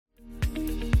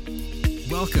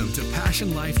Welcome to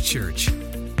Passion Life Church.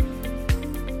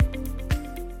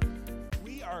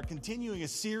 We are continuing a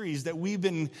series that we've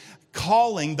been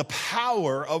calling The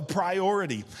Power of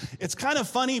Priority. It's kind of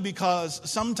funny because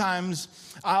sometimes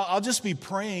I'll just be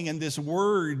praying and these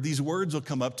words will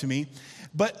come up to me.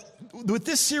 But with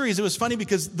this series, it was funny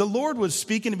because the Lord was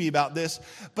speaking to me about this,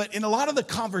 but in a lot of the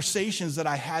conversations that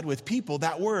I had with people,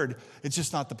 that word, it's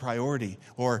just not the priority.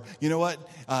 Or, you know what,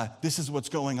 this is what's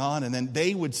going on. And then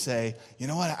they would say, you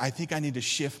know what, I think I need to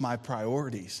shift my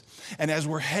priorities. And as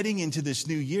we're heading into this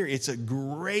new year, it's a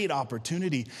great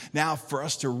opportunity now for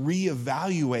us to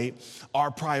reevaluate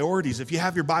our priorities. If you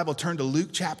have your Bible, turn to Luke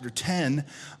chapter 10,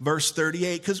 verse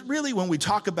 38. Because really, when we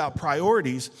talk about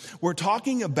priorities, we're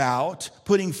talking about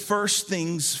putting first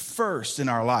things first in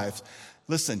our lives.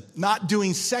 Listen, not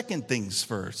doing second things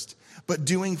first, but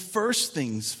doing first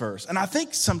things first. And I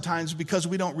think sometimes because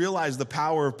we don't realize the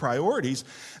power of priorities,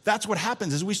 that's what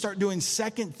happens is we start doing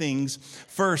second things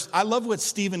first. I love what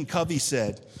Stephen Covey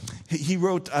said. He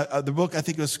wrote the book, I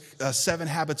think it was 7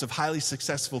 Habits of Highly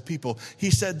Successful People.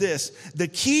 He said this: the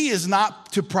key is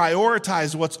not to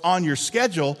prioritize what's on your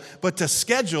schedule, but to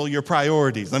schedule your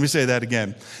priorities. Let me say that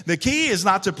again. The key is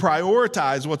not to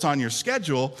prioritize what's on your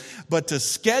schedule, but to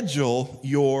schedule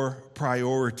your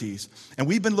priorities. And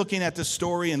we've been looking at this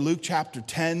story in Luke chapter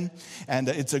 10, and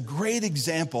it's a great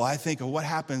example, I think, of what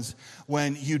happens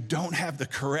when you don't have the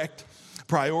correct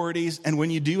priorities and when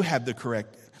you do have the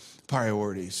correct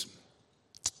priorities.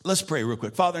 Let's pray real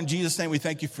quick. Father, in Jesus' name, we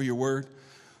thank you for your word.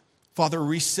 Father,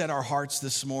 reset our hearts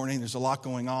this morning. There's a lot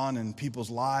going on in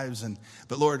people's lives.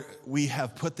 But Lord, we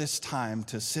have put this time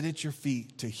to sit at your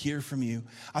feet, to hear from you.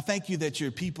 I thank you that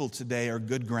your people today are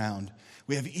good ground.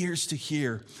 We have ears to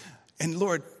hear. And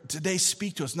Lord, today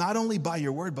speak to us, not only by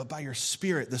your word, but by your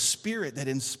spirit, the spirit that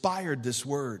inspired this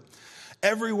word.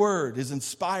 Every word is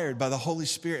inspired by the Holy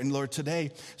Spirit. And Lord,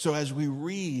 today, so as we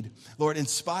read, Lord,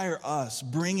 inspire us,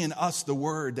 bring in us the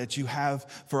word that you have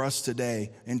for us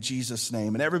today in Jesus'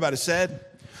 name. And everybody said,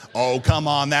 oh, come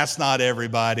on, that's not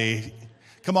everybody.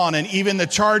 Come on, and even the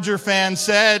Charger fan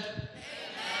said,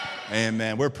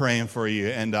 amen. We're praying for you.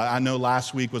 And I know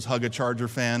last week was Hug a Charger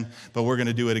fan, but we're going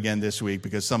to do it again this week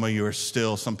because some of you are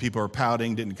still, some people are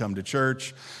pouting, didn't come to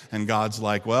church. And God's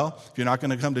like, well, if you're not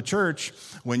going to come to church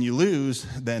when you lose,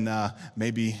 then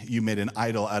maybe you made an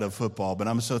idol out of football. But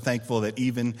I'm so thankful that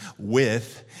even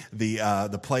with the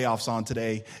playoffs on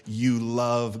today, you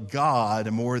love God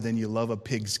more than you love a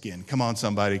pigskin. Come on,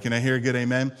 somebody. Can I hear a good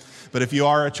amen? But if you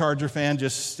are a Charger fan,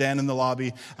 just stand in the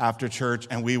lobby after church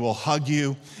and we will hug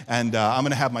you. And I'm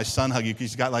going to have my son hug you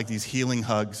because he's got like these healing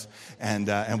hugs. And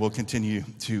we'll continue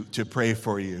to pray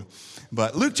for you.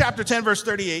 But Luke chapter 10, verse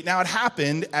 38, now it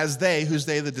happened as they, who's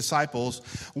they, the disciples,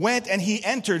 went and he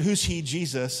entered, who's he,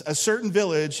 Jesus, a certain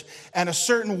village and a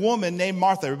certain woman named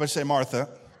Martha. Everybody say Martha.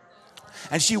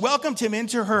 And she welcomed him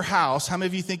into her house. How many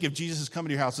of you think if Jesus is coming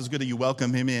to your house, it's good that you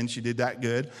welcome him in? She did that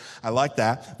good. I like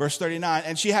that. Verse 39,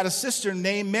 and she had a sister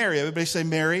named Mary. Everybody say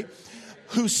Mary.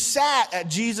 Who sat at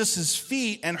Jesus'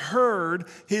 feet and heard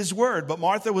his word. But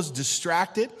Martha was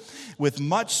distracted with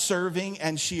much serving,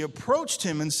 and she approached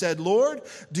him and said, Lord,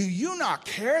 do you not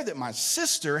care that my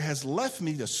sister has left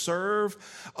me to serve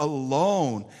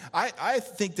alone? I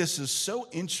think this is so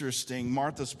interesting,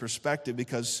 Martha's perspective,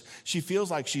 because she feels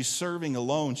like she's serving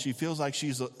alone. She feels like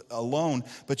she's alone,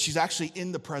 but she's actually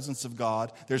in the presence of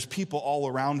God. There's people all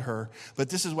around her. But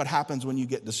this is what happens when you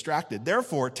get distracted.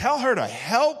 Therefore, tell her to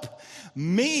help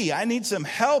me. I need some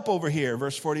help over here.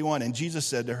 Verse 41, and Jesus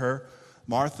said to her,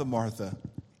 Martha, Martha,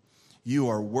 you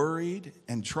are worried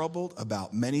and troubled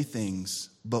about many things,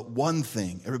 but one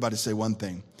thing, everybody say one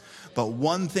thing, but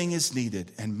one thing is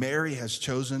needed, and Mary has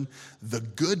chosen the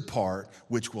good part,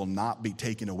 which will not be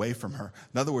taken away from her.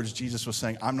 In other words, Jesus was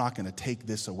saying, I'm not going to take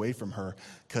this away from her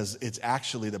because it's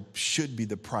actually should be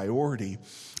the priority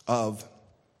of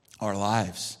our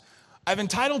lives. I've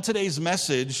entitled today's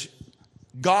message,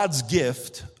 God's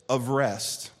gift of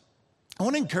rest. I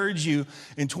want to encourage you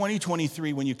in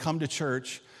 2023 when you come to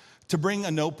church to bring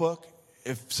a notebook.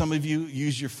 If some of you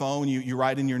use your phone, you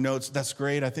write in your notes, that's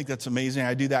great. I think that's amazing.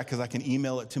 I do that because I can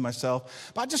email it to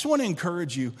myself. But I just want to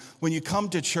encourage you when you come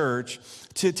to church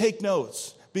to take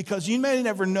notes. Because you may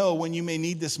never know when you may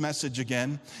need this message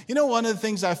again. You know, one of the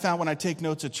things I found when I take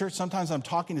notes at church, sometimes I'm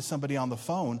talking to somebody on the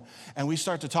phone and we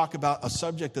start to talk about a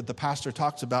subject that the pastor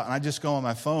talks about, and I just go on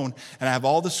my phone and I have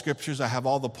all the scriptures, I have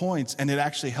all the points, and it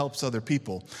actually helps other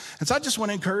people. And so I just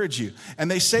want to encourage you.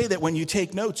 And they say that when you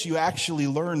take notes, you actually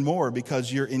learn more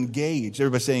because you're engaged.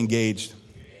 Everybody say engaged.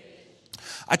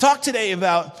 I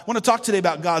want to talk today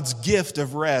about God's gift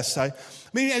of rest.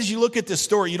 I mean, as you look at this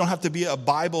story, you don't have to be a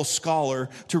Bible scholar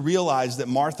to realize that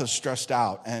Martha's stressed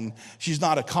out and she's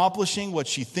not accomplishing what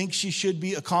she thinks she should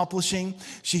be accomplishing.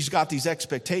 She's got these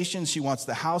expectations. She wants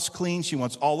the house clean. She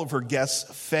wants all of her guests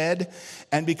fed.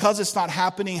 And because it's not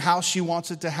happening how she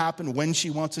wants it to happen, when she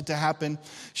wants it to happen,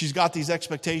 she's got these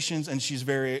expectations and she's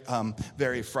very,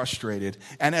 very frustrated.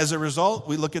 And as a result,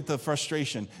 we look at the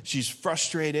frustration. She's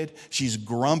frustrated. She's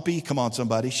grumpy. Come on,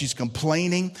 somebody. She's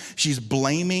complaining. She's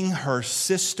blaming her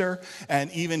sister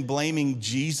and even blaming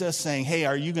Jesus, saying, hey,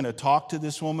 are you going to talk to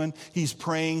this woman? He's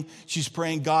praying. She's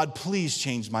praying, God, please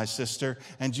change my sister.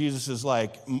 And Jesus is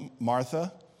like,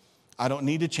 Martha, I don't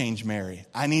need to change Mary.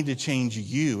 I need to change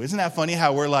you. Isn't that funny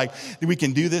how we're like, we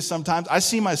can do this sometimes? I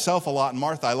see myself a lot in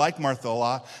Martha. I like Martha a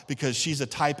lot because she's a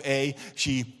type A.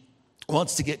 She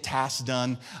wants to get tasks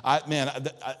done.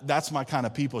 That's my kind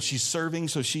of people. She's serving,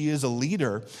 so she is a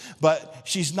leader, but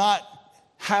she's not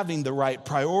having the right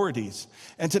priorities.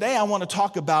 And today I want to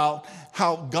talk about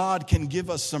how God can give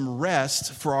us some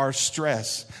rest for our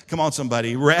stress. Come on,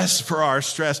 somebody, rest for our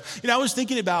stress. I was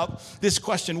thinking about this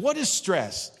question, what is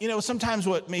stress? Sometimes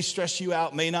what may stress you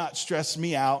out may not stress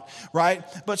me out, right?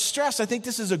 But stress, I think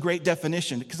this is a great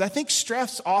definition because I think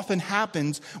stress often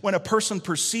happens when a person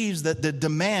perceives that the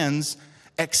demands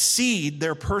exceed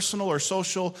their personal or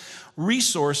social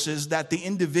resources that the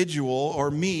individual or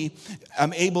me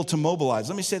am able to mobilize.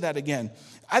 Let me say that again.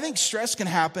 I think stress can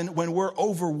happen when we're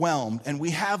overwhelmed and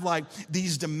we have like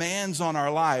these demands on our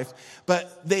life,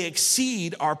 but they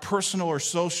exceed our personal or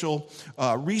social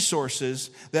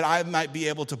resources that I might be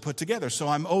able to put together. So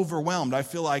I'm overwhelmed. I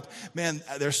feel like, man,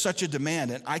 there's such a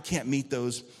demand and I can't meet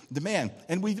those demands.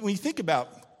 And when you think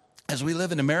about as we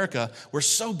live in America, we're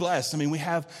so blessed. I mean, we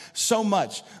have so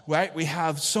much, right? We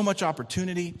have so much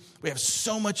opportunity. We have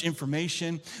so much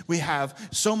information. We have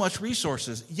so much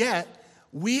resources. Yet,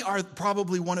 we are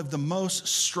probably one of the most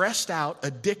stressed out,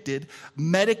 addicted,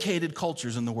 medicated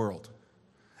cultures in the world.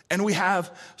 And we have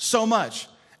so much.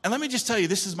 And let me just tell you,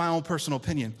 this is my own personal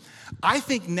opinion. I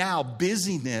think now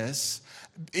busyness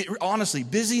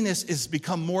has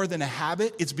become more than a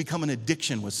habit. It's become an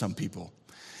addiction with some people.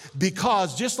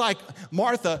 Because just like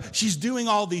Martha, she's doing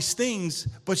all these things,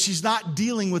 but she's not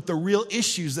dealing with the real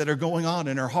issues that are going on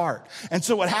in her heart. And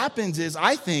so what happens is,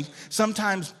 I think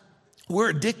sometimes we're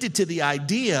addicted to the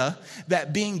idea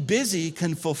that being busy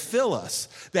can fulfill us.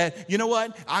 That, you know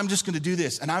what, I'm just going to do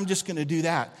this and I'm just going to do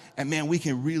that. And man, we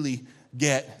can really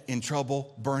get in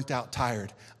trouble, burnt out,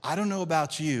 tired. I don't know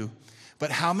about you,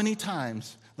 but how many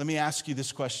times, let me ask you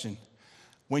this question.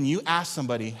 When you ask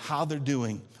somebody how they're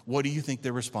doing, what do you think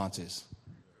their response is?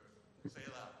 Say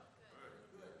it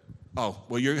loud. Oh,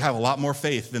 well, you have a lot more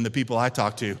faith than the people I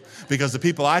talk to. Because the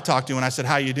people I talk to, when I said,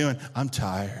 how you doing? I'm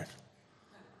tired.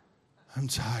 I'm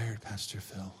tired, Pastor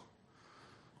Phil.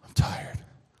 I'm tired.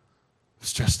 I'm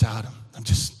stressed out. I'm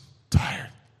just tired.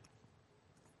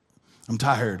 I'm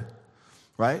tired,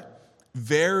 right?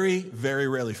 Very, very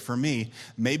rarely for me,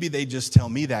 maybe they just tell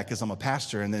me that because I'm a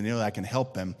pastor and then I can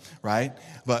help them, right?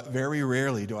 But very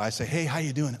rarely do I say, hey, how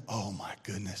you doing? Oh my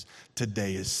goodness,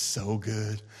 today is so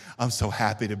good. I'm so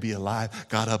happy to be alive.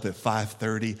 Got up at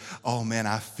 5:30. Oh man,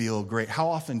 I feel great. How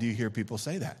often do you hear people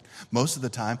say that? Most of the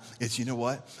time, it's, you know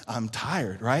what? I'm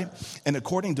tired, right? And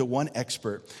according to one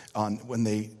expert on when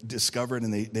they discovered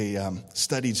and they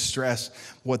studied stress,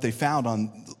 what they found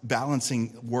on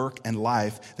balancing work and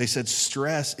life, they said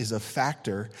stress is a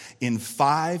factor in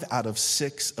 5 out of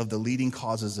 6 of the leading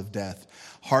causes of death.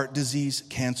 Heart disease,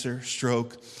 cancer,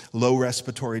 stroke, low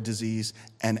respiratory disease,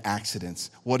 and accidents.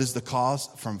 What is the cause?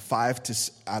 From 5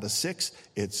 out of 6,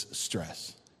 it's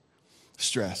stress.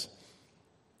 Stress.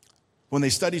 When they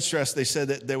studied stress, they said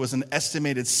that there was an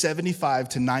estimated 75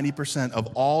 to 90% of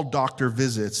all doctor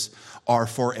visits are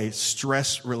for a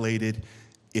stress-related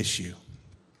issue.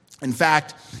 In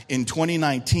fact, in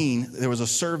 2019, there was a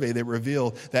survey that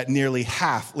revealed that nearly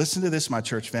half, listen to this, my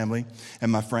church family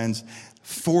and my friends,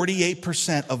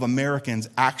 48% of Americans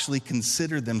actually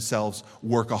consider themselves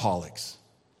workaholics.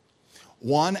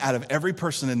 1 out of every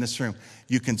person in this room,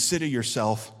 you consider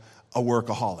yourself a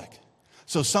workaholic.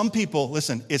 So some people,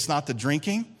 listen, it's not the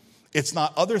drinking, it's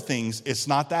not other things, it's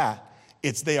not that.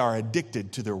 It's they are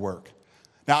addicted to their work.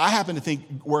 Now, I happen to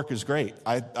think work is great.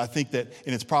 I think that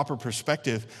in its proper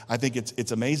perspective, I think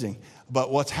it's amazing. But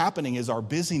what's happening is our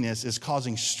busyness is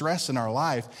causing stress in our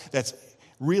life that's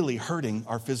really hurting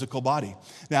our physical body.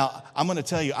 Now, I'm going to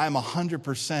tell you, I'm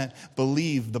 100%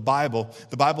 believe the Bible.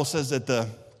 The Bible says that the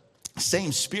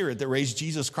same spirit that raised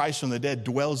Jesus Christ from the dead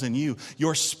dwells in you.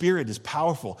 Your spirit is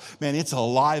powerful. Man, it's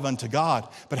alive unto God.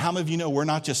 But how many of you know we're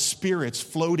not just spirits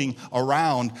floating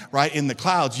around, right, in the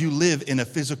clouds? You live in a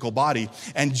physical body.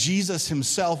 And Jesus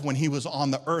himself, when he was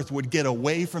on the earth, would get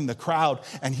away from the crowd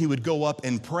and he would go up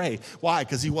and pray. Why?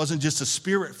 Because he wasn't just a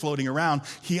spirit floating around.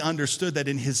 He understood that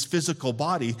in his physical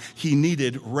body, he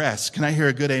needed rest. Can I hear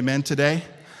a good amen today?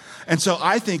 And so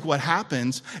I think what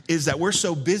happens is that we're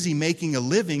so busy making a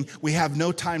living, we have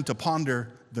no time to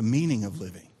ponder the meaning of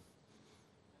living.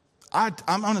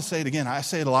 I'm going to say it again. I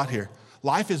say it a lot here.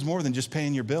 Life is more than just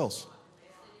paying your bills.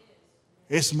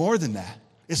 It's more than that.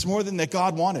 It's more than that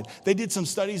God wanted. They did some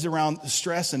studies around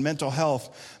stress and mental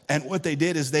health. And what they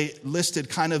did is they listed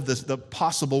kind of the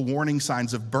possible warning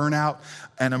signs of burnout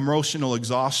and emotional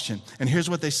exhaustion. And here's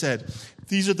what they said.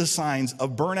 These are the signs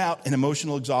of burnout and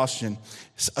emotional exhaustion: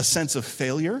 a sense of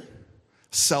failure,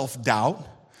 self-doubt,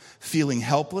 feeling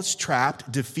helpless,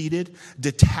 trapped, defeated,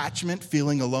 detachment,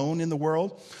 feeling alone in the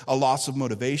world, a loss of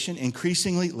motivation,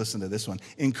 increasingly, listen to this one,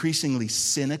 increasingly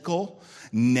cynical,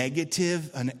 a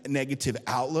negative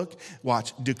outlook,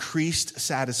 watch, decreased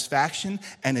satisfaction,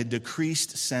 and a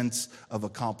decreased sense of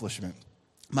accomplishment.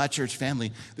 My church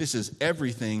family, this is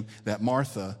everything that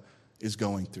Martha is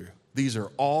going through. These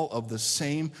are all of the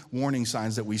same warning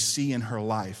signs that we see in her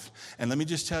life. And let me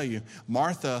just tell you,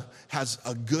 Martha has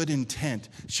a good intent.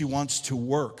 She wants to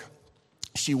work.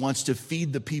 She wants to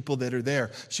feed the people that are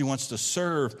there. She wants to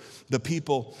serve the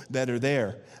people that are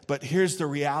there. But here's the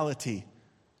reality.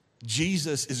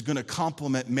 Jesus is going to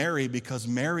compliment Mary because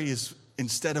Mary is,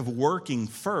 instead of working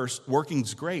first,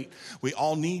 working's great. We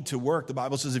all need to work. The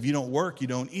Bible says if you don't work, you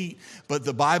don't eat. But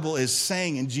the Bible is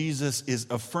saying, and Jesus is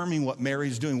affirming what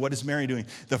Mary's doing. What is Mary doing?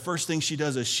 The first thing she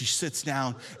does is she sits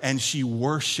down and she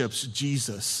worships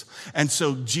Jesus. And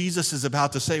so Jesus is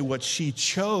about to say what she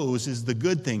chose is the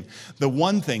good thing. The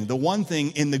one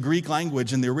thing in the Greek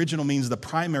language, and the original means the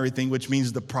primary thing, which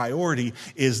means the priority,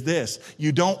 is this.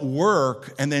 You don't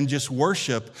work and then just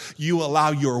worship. You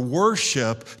allow your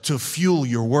worship to fuel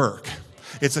your work.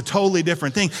 It's a totally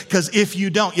different thing. Because if you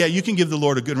don't, you can give the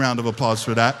Lord a good round of applause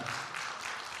for that.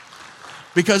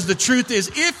 Because the truth is,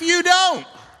 if you don't,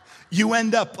 you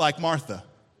end up like Martha.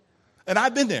 And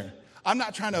I've been there. I'm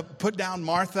not trying to put down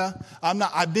Martha.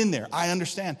 I've been there. I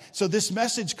understand. So this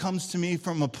message comes to me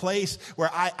from a place where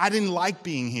I didn't like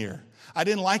being here. I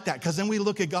didn't like that, because then we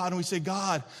look at God and we say,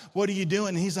 God, what are you doing?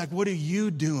 And he's like, what are you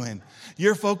doing?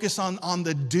 You're focused on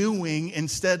the doing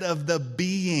instead of the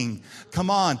being. Come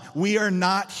on. We are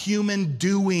not human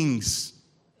doings.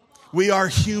 We are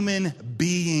human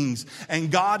beings.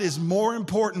 And God is more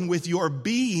important with your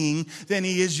being than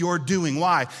he is your doing.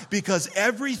 Why? Because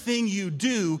everything you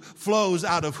do flows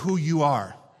out of who you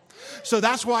are. So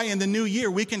that's why in the new year,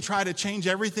 we can try to change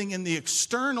everything in the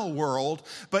external world,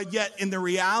 but yet in the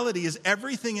reality is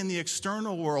everything in the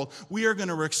external world, we are going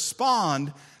to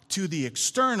respond to the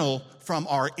external from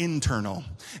our internal.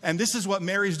 And this is what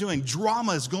Mary's doing.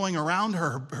 Drama is going around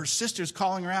her. Her sister's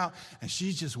calling her out, and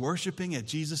she's just worshiping at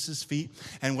Jesus' feet.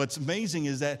 And what's amazing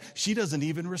is that she doesn't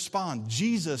even respond.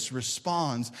 Jesus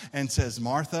responds and says,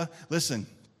 Martha, listen,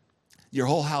 your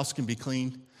whole house can be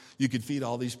cleaned. You could feed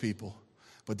all these people.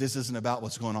 But this isn't about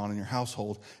what's going on in your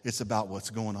household. It's about what's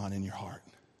going on in your heart.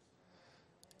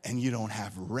 And you don't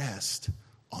have rest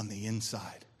on the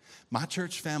inside. My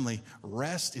church family,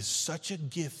 rest is such a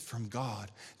gift from God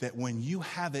that when you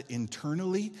have it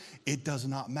internally, it does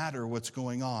not matter what's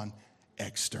going on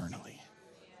externally.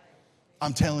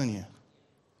 I'm telling you.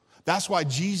 That's why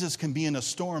Jesus can be in a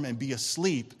storm and be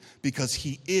asleep, because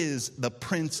he is the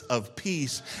Prince of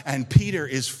Peace. And Peter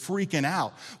is freaking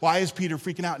out. Why is Peter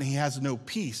freaking out and he has no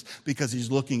peace? Because he's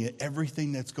looking at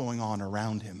everything that's going on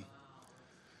around him.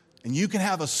 And you can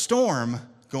have a storm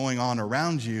going on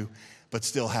around you, but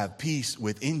still have peace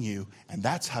within you. And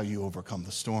that's how you overcome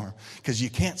the storm. Because you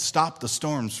can't stop the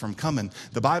storms from coming.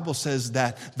 The Bible says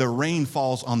that the rain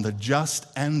falls on the just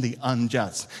and the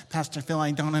unjust. Pastor Phil,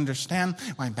 I don't understand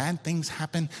why bad things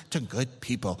happen to good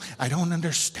people. I don't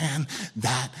understand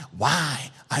that.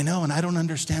 Why? I know, and I don't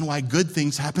understand why good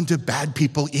things happen to bad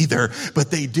people either.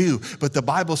 But they do. But the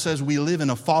Bible says we live in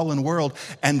a fallen world,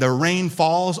 and the rain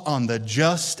falls on the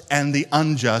just and the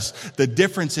unjust. The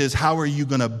difference is, how are you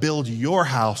going to build your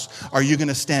house? Are you going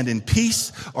to stand in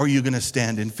peace, or are you going to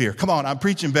stand in fear? Come on, I'm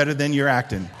preaching better than you're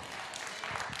acting.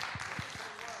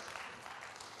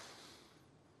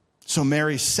 So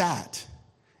Mary sat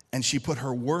and she put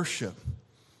her worship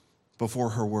before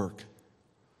her work.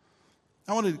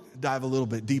 I want to dive a little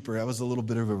bit deeper. That was a little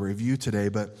bit of a review today,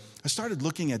 but I started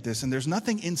looking at this, and there's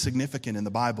nothing insignificant in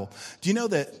the Bible. Do you know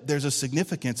that there's a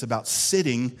significance about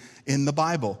sitting in the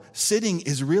Bible? Sitting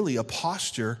is really a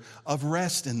posture of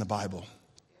rest in the Bible.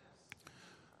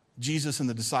 Jesus and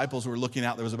the disciples were looking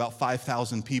out. There was about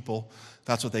 5,000 people.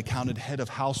 That's what they counted, head of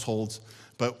households.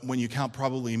 But when you count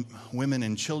probably women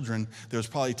and children, there was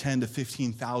probably 10 to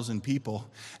 15,000 people.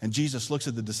 And Jesus looks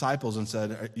at the disciples and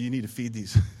said, you need to feed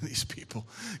these people.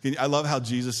 I love how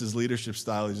Jesus' leadership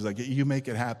style is. He's like, you make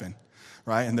it happen.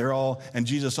 Right? And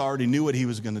Jesus already knew what he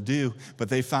was going to do, but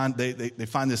they find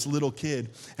this little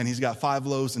kid, and he's got 5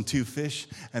 loaves and 2 fish.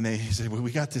 And he said, well,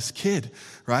 we got this kid,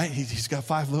 right? He's got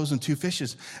 5 loaves and 2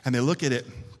 fishes. And they look at it,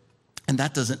 and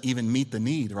that doesn't even meet the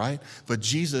need, right? But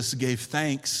Jesus gave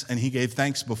thanks, and he gave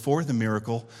thanks before the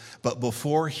miracle. But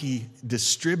before he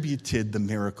distributed the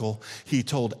miracle, he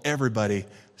told everybody,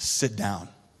 sit down.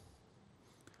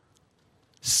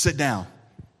 Sit down.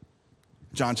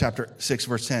 John chapter 6,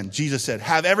 verse 10. Jesus said,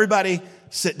 have everybody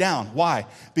sit down. Why?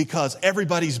 Because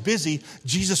everybody's busy.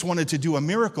 Jesus wanted to do a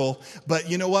miracle, but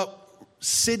you know what?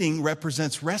 Sitting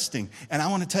represents resting. And I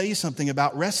want to tell you something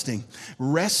about resting.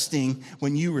 Resting,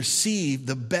 when you receive,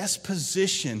 the best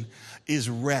position is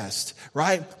rest,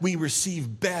 right? We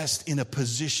receive best in a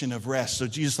position of rest. So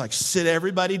Jesus like, sit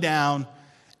everybody down,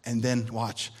 and then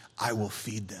watch, I will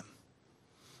feed them.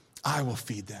 I will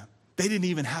feed them. They didn't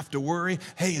even have to worry,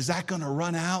 hey, is that going to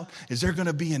run out? Is there going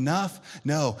to be enough?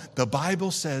 No, the Bible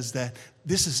says that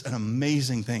this is an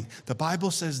amazing thing. The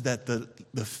Bible says that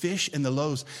the fish and the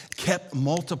loaves kept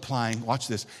multiplying. Watch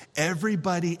this.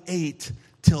 Everybody ate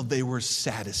till they were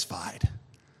satisfied.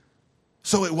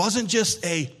 So it wasn't just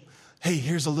hey,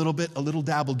 here's a little bit, a little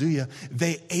dab will do you.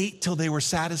 They ate till they were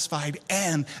satisfied,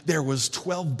 and there was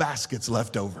 12 baskets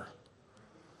left over.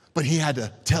 But he had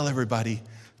to tell everybody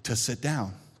to sit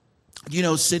down. You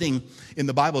know, sitting in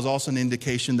the Bible is also an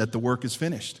indication that the work is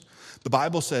finished. The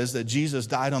Bible says that Jesus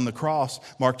died on the cross.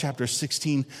 Mark chapter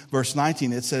 16, verse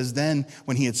 19, it says, then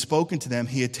when he had spoken to them,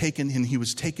 he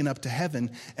was taken up to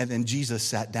heaven, and then Jesus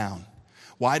sat down.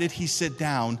 Why did he sit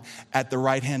down at the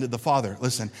right hand of the Father?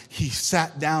 Listen, he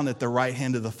sat down at the right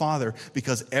hand of the Father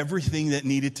because everything that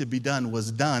needed to be done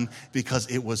was done because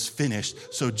it was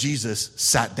finished. So Jesus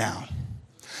sat down.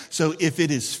 So if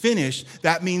it is finished,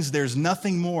 that means there's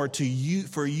nothing more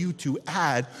for you to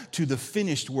add to the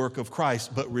finished work of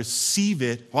Christ, but receive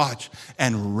it, watch,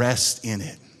 and rest in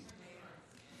it.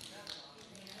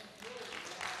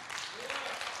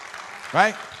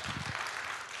 Right?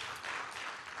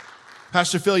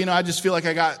 Pastor Phil, I just feel like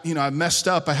I messed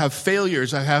up. I have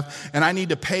failures. And I need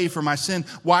to pay for my sin.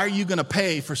 Why are you going to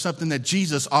pay for something that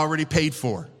Jesus already paid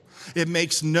for? It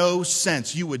makes no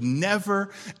sense. You would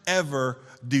never, ever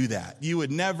do that. You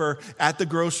would never, at the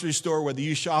grocery store, whether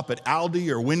you shop at Aldi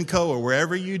or Winco or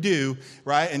wherever you do,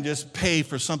 right, and just pay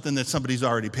for something that somebody's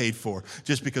already paid for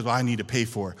just because I need to pay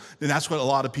for it. And that's what a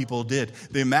lot of people did.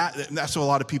 That's what a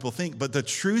lot of people think. But the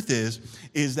truth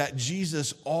is that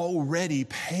Jesus already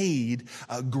paid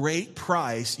a great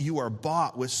price. You are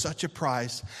bought with such a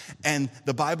price. And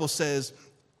the Bible says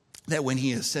that when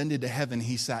he ascended to heaven,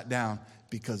 he sat down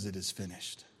because it is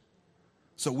finished.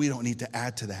 So we don't need to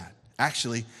add to that.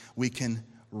 Actually, we can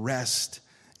rest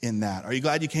in that. Are you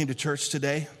glad you came to church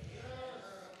today?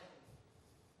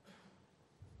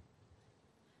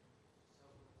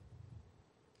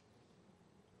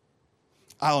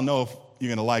 I don't know if you're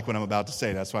going to like what I'm about to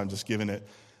say. That's why I'm just giving it.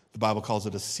 The Bible calls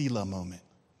it a Selah moment.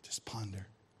 Just ponder.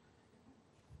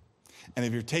 And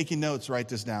if you're taking notes, write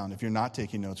this down. If you're not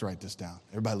taking notes, write this down.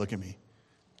 Everybody look at me.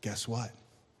 Guess what?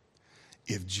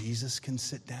 If Jesus can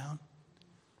sit down,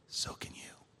 so can you.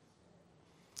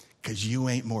 Because you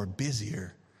ain't more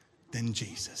busier than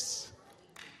Jesus.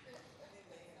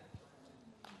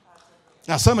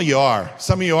 Now, some of you are.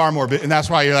 Some of you are more busy, and that's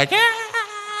why you're like,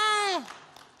 ah!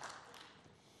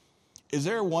 Is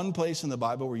there one place in the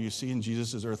Bible where you see in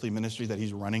Jesus' earthly ministry that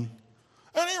he's running?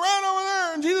 And he ran over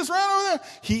there, and Jesus ran over there.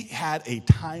 He had a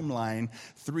timeline,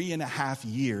 3.5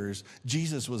 years.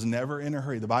 Jesus was never in a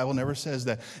hurry. The Bible never says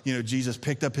that, Jesus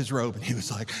picked up his robe and he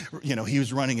was like, he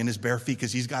was running in his bare feet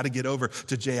because he's got to get over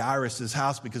to Jairus'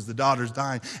 house because the daughter's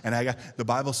dying. And the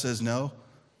Bible says no.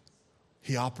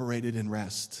 He operated in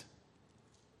rest.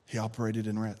 He operated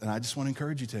in rest. And I just want to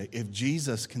encourage you today, if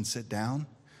Jesus can sit down,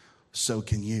 so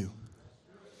can you.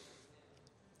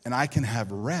 And I can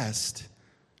have rest.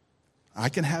 I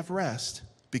can have rest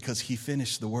because he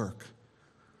finished the work.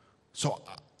 So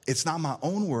it's not my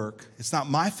own work. It's not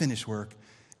my finished work.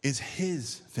 It's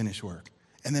his finished work.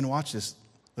 And then watch this.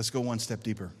 Let's go one step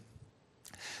deeper.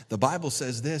 The Bible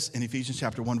says this in Ephesians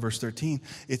chapter 1, verse 13.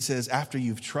 It says, after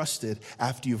you've trusted,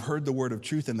 after you've heard the word of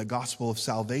truth and the gospel of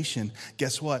salvation,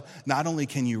 guess what? Not only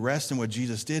can you rest in what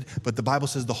Jesus did, but the Bible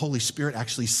says the Holy Spirit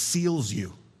actually seals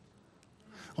you.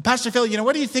 Well, Pastor Phil,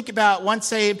 what do you think about once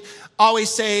saved, always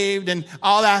saved, and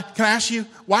all that? Can I ask you,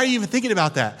 why are you even thinking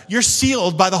about that? You're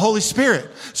sealed by the Holy Spirit.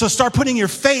 So start putting your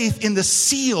faith in the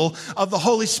seal of the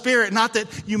Holy Spirit. Not that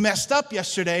you messed up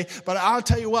yesterday, but I'll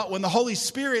tell you what, when the Holy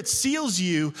Spirit seals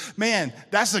you, man,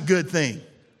 that's a good thing.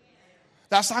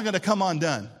 That's not going to come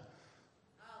undone.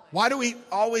 Why do we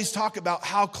always talk about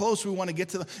how close we want to get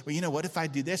to what if I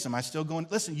do this? Am I still going?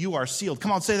 Listen, you are sealed.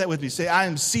 Come on, say that with me. Say, I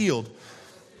am sealed.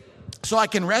 So I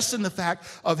can rest in the fact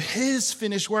of his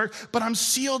finished work, but I'm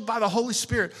sealed by the Holy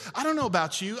Spirit. I don't know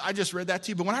about you. I just read that to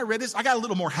you. But when I read this, I got a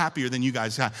little more happier than you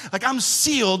guys got. Like, I'm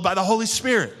sealed by the Holy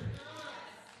Spirit.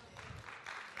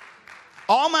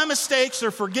 All my mistakes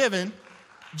are forgiven.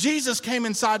 Jesus came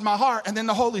inside my heart, and then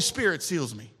the Holy Spirit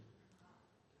seals me.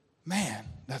 Man,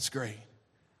 that's great.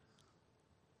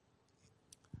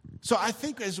 So I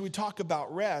think as we talk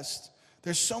about rest,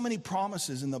 there's so many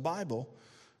promises in the Bible.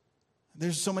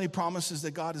 There's so many promises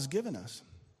that God has given us.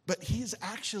 But he's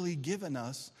actually given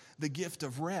us the gift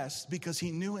of rest because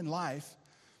he knew in life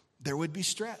there would be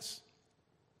stress.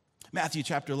 Matthew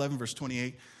chapter 11, verse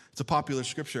 28. It's a popular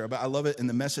scripture, but I love it in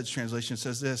the Message translation. It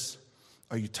says this: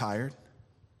 are you tired?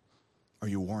 Are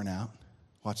you worn out?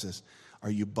 Watch this.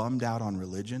 Are you bummed out on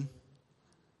religion?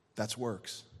 That's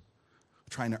works.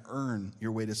 Trying to earn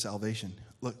your way to salvation.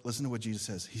 Look, listen to what Jesus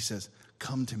says. He says,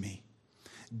 come to me.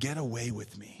 Get away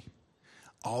with me.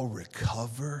 I'll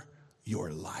recover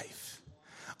your life.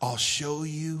 I'll show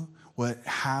you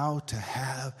how to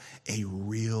have a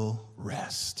real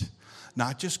rest.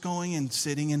 Not just going and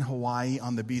sitting in Hawaii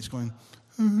on the beach going,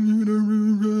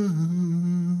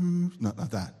 not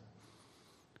that.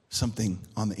 Something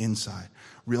on the inside.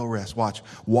 Real rest. Watch.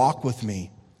 Walk with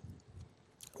me.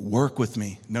 Work with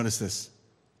me. Notice this.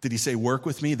 Did he say work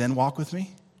with me, then walk with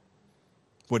me?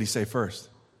 What did he say first?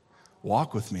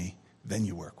 Walk with me, then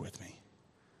you work with me.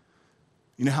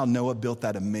 You know how Noah built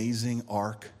that amazing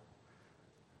ark?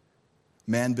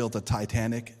 Man built a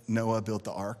Titanic. Noah built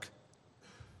the ark.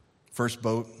 First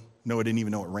boat. Noah didn't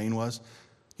even know what rain was.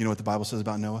 You know what the Bible says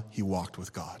about Noah? He walked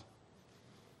with God.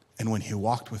 And when he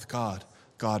walked with God,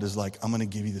 God is like, I'm going to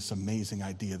give you this amazing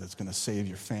idea that's going to save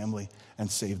your family and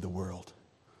save the world.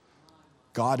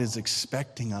 God is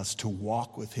expecting us to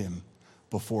walk with him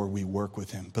before we work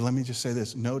with him. But let me just say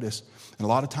this. Notice, and a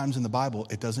lot of times in the Bible,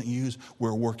 it doesn't use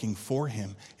we're working for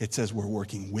him. It says we're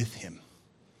working with him.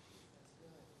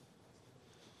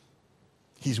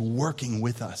 He's working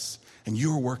with us, and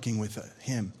you're working with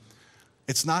him.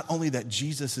 It's not only that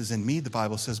Jesus is in me, the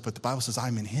Bible says, but the Bible says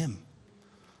I'm in him.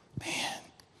 Man,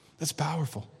 that's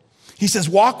powerful. He says,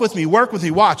 walk with me, work with me,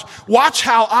 watch. Watch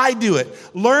how I do it.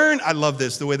 Learn, I love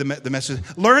this, the way the message,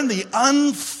 learn the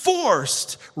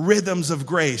unforced rhythms of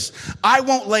grace. I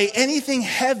won't lay anything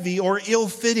heavy or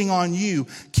ill-fitting on you.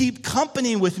 Keep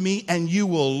company with me and you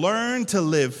will learn to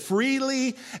live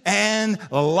freely and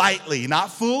lightly.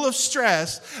 Not full of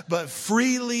stress, but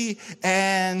freely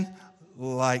and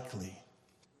lightly.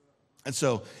 And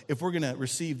so, if we're going to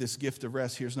receive this gift of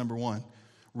rest, here's number one.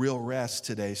 Real rest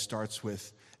today starts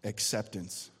with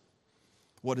acceptance.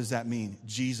 What does that mean?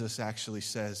 Jesus actually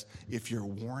says, if you're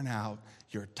worn out,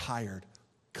 you're tired,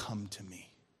 come to me.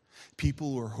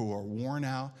 People who are worn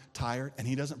out, tired, and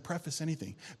he doesn't preface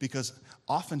anything because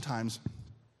oftentimes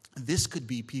this could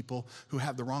be people who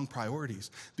have the wrong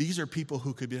priorities. These are people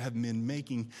who could have been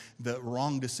making the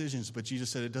wrong decisions, but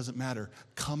Jesus said, it doesn't matter.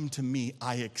 Come to me.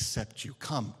 I accept you.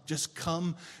 Come. Just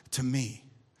come to me.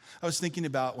 I was thinking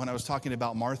about when I was talking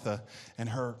about Martha and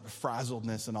her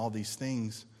frazzledness and all these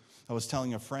things. I was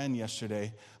telling a friend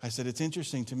yesterday, I said, it's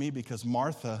interesting to me because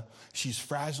Martha, she's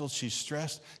frazzled, she's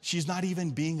stressed. She's not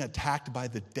even being attacked by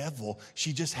the devil.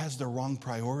 She just has the wrong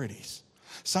priorities.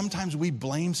 Sometimes we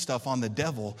blame stuff on the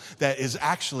devil that is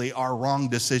actually our wrong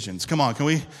decisions. Come on, can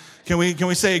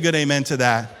we say a good amen to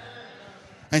that?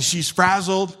 And she's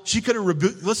frazzled. She could have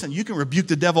rebuked. Listen, you can rebuke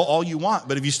the devil all you want,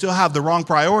 but if you still have the wrong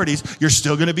priorities, you're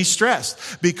still going to be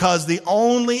stressed because the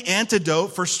only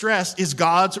antidote for stress is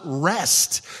God's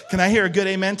rest. Can I hear a good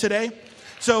amen today?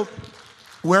 So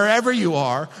wherever you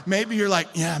are, maybe you're like,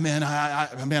 yeah, man,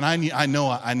 I know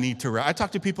I need to rest. I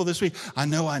talked to people this week. I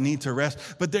know I need to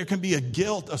rest, but there can be a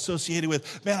guilt associated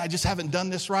with, man, I just haven't done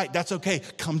this right. That's okay.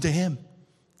 Come to him.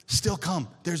 Still come.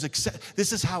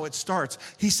 This is how it starts.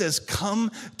 He says,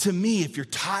 come to me if you're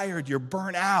tired, you're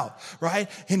burnt out, right?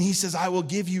 And he says, I will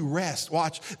give you rest.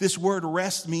 Watch. This word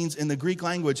rest means in the Greek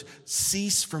language,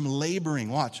 cease from laboring.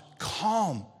 Watch.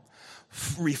 Calm.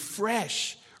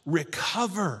 refresh,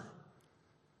 recover.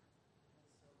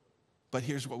 But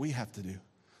here's what we have to do.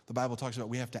 The Bible talks about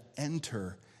we have to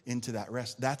enter into that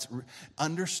rest. That's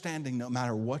understanding no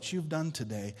matter what you've done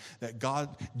today, that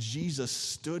Jesus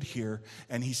stood here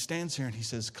and he stands here and he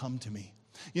says, come to me.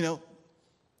 You know,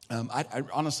 I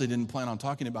honestly didn't plan on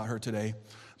talking about her today,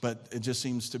 but it just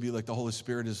seems to be like the Holy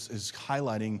Spirit is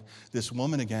highlighting this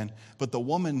woman again. But the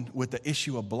woman with the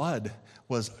issue of blood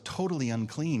was totally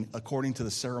unclean according to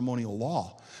the ceremonial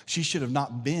law. She should have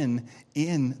not been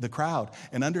in the crowd.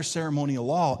 And under ceremonial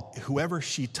law, whoever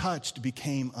she touched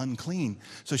became unclean.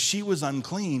 So she was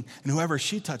unclean, and whoever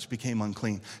she touched became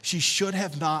unclean. She should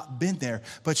have not been there,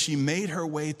 but she made her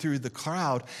way through the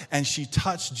crowd, and she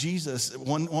touched Jesus.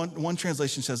 One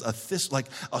translation says like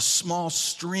a small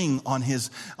string on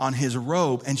his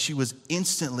robe, and she was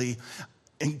instantly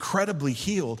incredibly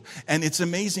healed. And it's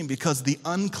amazing because the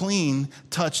unclean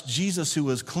touched Jesus who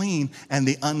was clean, and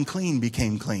the unclean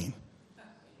became clean.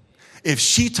 If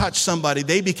she touched somebody,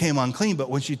 they became unclean, but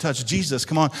when she touched Jesus,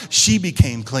 come on, she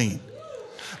became clean.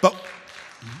 But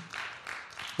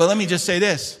let me just say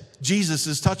this, Jesus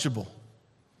is touchable.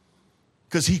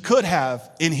 Because he could have,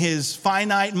 in his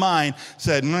finite mind,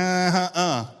 said,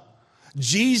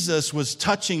 Jesus was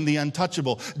touching the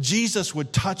untouchable. Jesus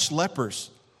would touch lepers,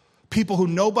 people who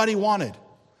nobody wanted.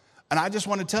 And I just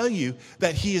want to tell you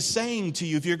that he is saying to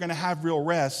you, if you're going to have real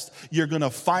rest, you're going to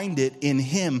find it in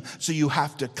him. So you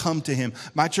have to come to him.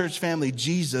 My church family,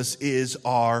 Jesus is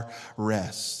our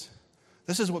rest.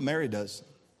 This is what Mary does.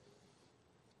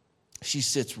 She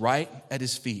sits right at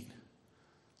his feet.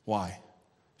 Why?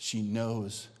 She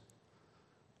knows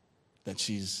that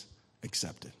she's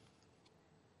accepted.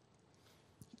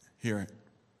 Here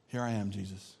I am,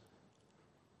 Jesus.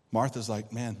 Martha's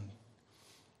like, man,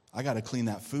 I got to clean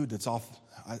that food that's off.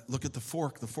 Look at the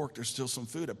fork. The fork, there's still some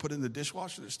food. I put it in the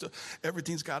dishwasher.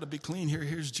 Everything's got to be clean.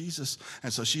 Here's Jesus.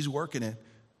 And so she's working it.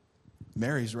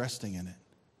 Mary's resting in it.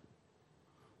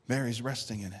 Mary's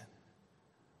resting in it.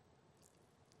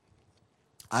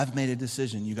 I've made a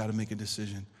decision. You got to make a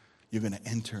decision. You're going to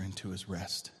enter into his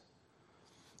rest.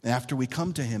 And after we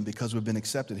come to him because we've been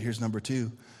accepted, here's number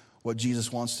 2. What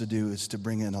Jesus wants to do is to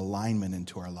bring an alignment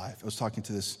into our life. I was talking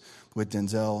to this with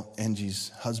Denzel,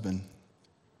 Angie's husband.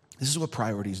 This is what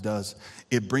priorities does.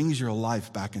 It brings your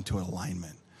life back into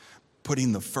alignment.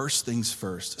 Putting the first things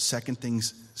first, second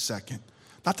things second.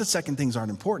 Not that second things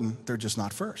aren't important, they're just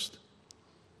not first.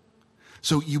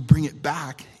 So you bring it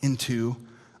back into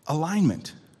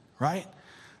alignment, right?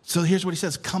 So here's what he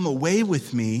says, come away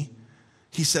with me.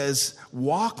 He says,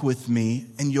 walk with me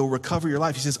and you'll recover your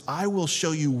life. He says, I will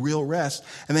show you real rest.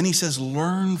 And then he says,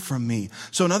 learn from me.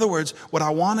 So in other words, what I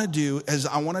want to do is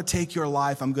I want to take your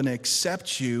life. I'm going to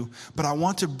accept you, but I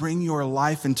want to bring your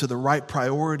life into the right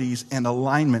priorities and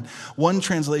alignment. One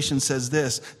translation says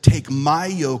this, take my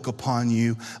yoke upon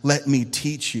you. Let me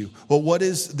teach you. Well, what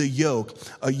is the yoke?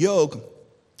 A yoke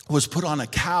was put on a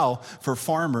cow for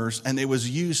farmers, and it was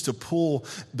used to pull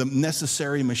the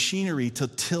necessary machinery to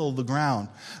till the ground.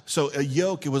 So a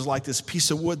yoke, it was like this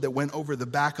piece of wood that went over the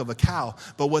back of a cow.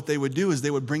 But what they would do is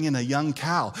they would bring in a young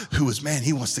cow who was, man,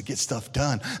 he wants to get stuff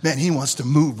done. Man, he wants to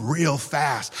move real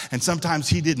fast. And sometimes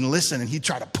he didn't listen, and he'd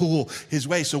try to pull his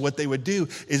way. So what they would do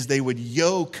is they would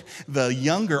yoke the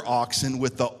younger oxen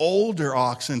with the older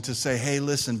oxen to say, hey,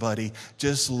 listen, buddy,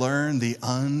 just learn the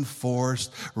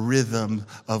unforced rhythm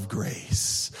of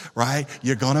grace, right?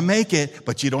 You're going to make it,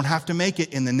 but you don't have to make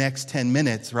it in the next 10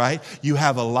 minutes, right? You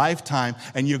have a lifetime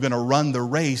and you're going to run the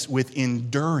race with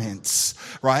endurance,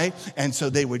 right? And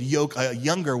so they would yoke a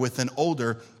younger with an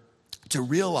older to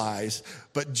realize,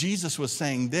 but Jesus was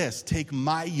saying this, take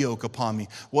my yoke upon me.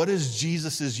 What is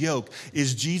Jesus's yoke?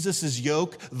 Is Jesus's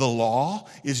yoke the law?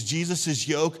 Is Jesus's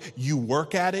yoke, you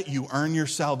work at it, you earn your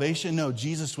salvation? No,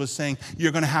 Jesus was saying,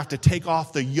 you're going to have to take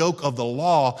off the yoke of the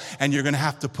law and you're going to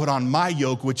have to put on my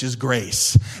yoke, which is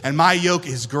grace. And my yoke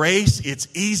is grace. It's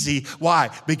easy. Why?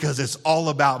 Because it's all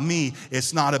about me.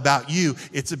 It's not about you.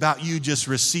 It's about you just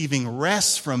receiving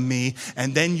rest from me,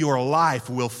 and then your life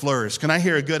will flourish. Can I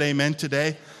hear a good amen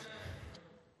today?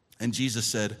 And Jesus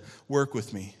said, work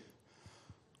with me.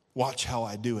 Watch how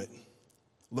I do it.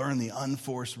 Learn the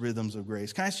unforced rhythms of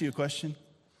grace. Can I ask you a question?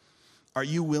 Are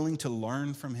you willing to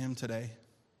learn from him today?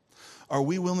 Are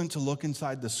we willing to look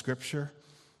inside the scripture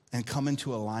and come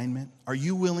into alignment? Are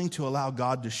you willing to allow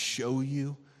God to show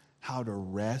you how to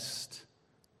rest?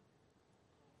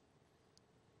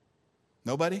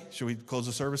 Nobody? Should we close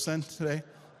the service then today?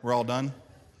 We're all done?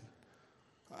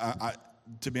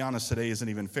 To be honest, today isn't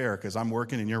even fair because I'm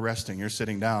working and you're resting. You're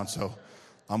sitting down, so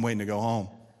I'm waiting to go home.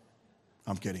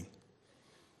 I'm kidding.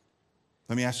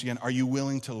 Let me ask you again, are you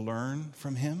willing to learn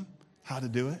from him how to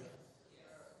do it?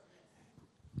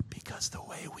 Because the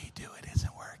way we do it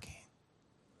isn't working.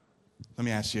 Let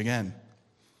me ask you again.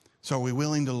 So are we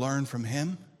willing to learn from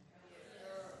him?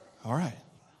 All right,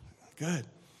 good.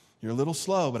 You're a little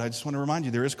slow, but I just want to remind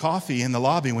you, there is coffee in the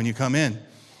lobby when you come in.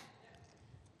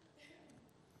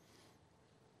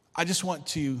 I just want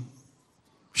to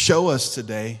show us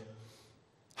today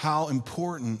how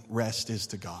important rest is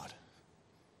to God.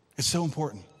 It's so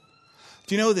important.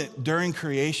 Do you know that during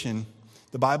creation,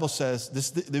 the Bible says, this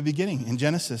is the beginning in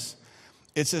Genesis,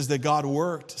 it says that God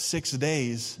worked 6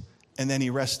 days and then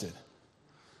he rested.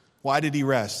 Why did he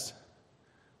rest?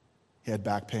 He had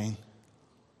back pain.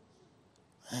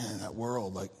 Man, that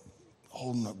world, like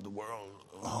holding up the world.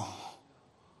 Oh.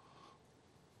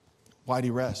 Why did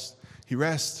he rest? He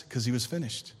rested because he was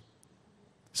finished.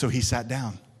 So he sat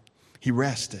down. He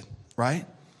rested, right?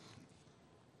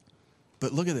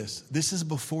 But look at this. This is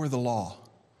before the law.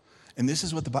 And this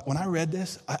is what when I read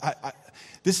this,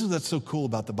 this is what's so cool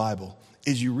about the Bible,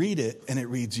 is you read it and it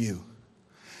reads you.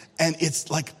 And it's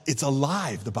like, it's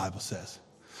alive, the Bible says.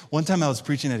 One time I was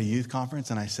preaching at a youth conference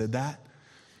and I said that,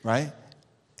 right?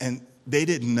 And they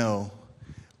didn't know,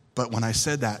 but when I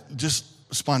said that, just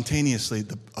spontaneously,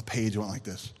 a page went like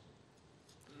this.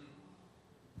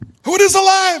 Who is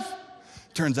alive?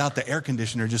 Turns out the air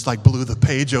conditioner just like blew the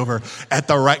page over at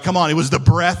the right. Come on, it was the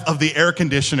breath of the air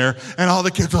conditioner, and all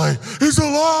the kids were like, he's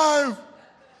alive.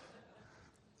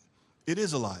 It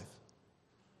is alive.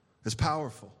 It's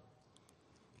powerful.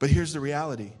 But here's the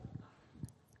reality.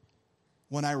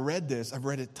 When I read this, I've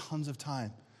read it tons of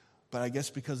times, but I guess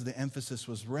because the emphasis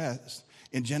was rest,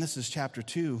 in Genesis chapter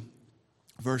 2,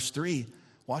 verse 3,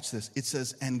 watch this. It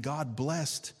says, and God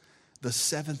blessed the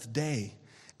seventh day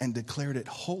and declared it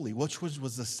holy. Which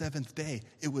was the seventh day?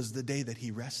 It was the day that he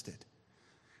rested.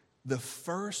 The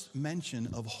first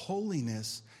mention of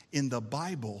holiness in the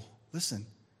Bible, listen,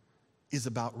 is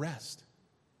about rest.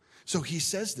 So he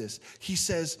says this. He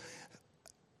says,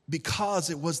 because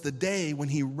it was the day when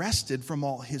he rested from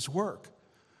all his work.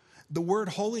 The word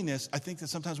holiness, I think that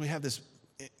sometimes we have this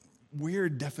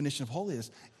weird definition of holiness.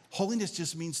 Holiness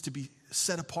just means to be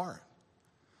set apart.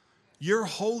 You're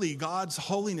holy, God's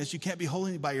holiness. You can't be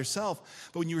holy by yourself.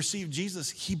 But when you receive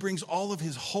Jesus, he brings all of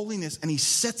his holiness and he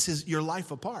sets your life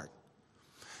apart.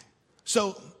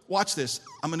 So watch this.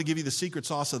 I'm going to give you the secret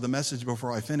sauce of the message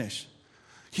before I finish.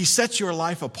 He sets your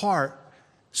life apart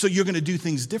so you're going to do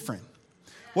things different.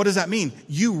 What does that mean?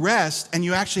 You rest and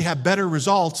you actually have better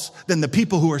results than the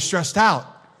people who are stressed out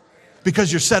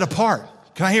because you're set apart.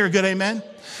 Can I hear a good amen?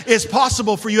 It's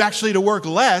possible for you actually to work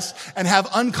less and have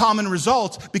uncommon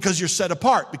results because you're set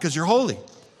apart, because you're holy.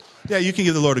 Yeah, you can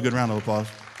give the Lord a good round of applause.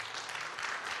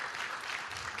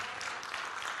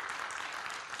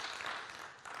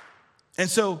 And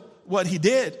so what he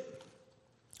did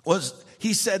was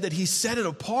he said that he set it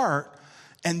apart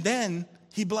and then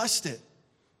he blessed it.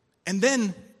 And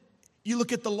then you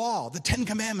look at the law, the 10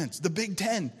 commandments, the big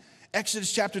 10.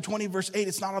 Exodus chapter 20, verse 8,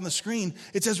 it's not on the screen.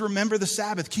 It says, remember the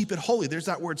Sabbath, keep it holy. There's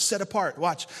that word, set apart.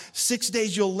 Watch, 6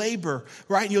 days you'll labor,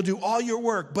 right? And you'll do all your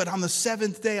work. But on the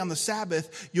seventh day, on the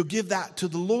Sabbath, you'll give that to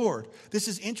the Lord. This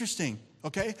is interesting,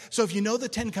 okay? So if you know the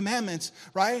 10 commandments,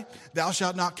 right? Thou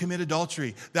shalt not commit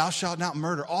adultery. Thou shalt not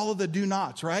murder. All of the do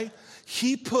nots, right?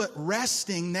 He put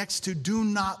resting next to do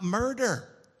not murder.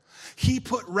 He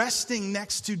put resting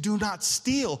next to do not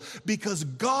steal because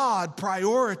God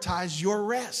prioritized your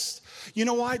rest. You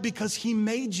know why? Because he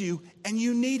made you and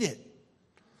you need it.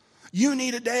 You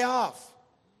need a day off.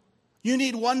 You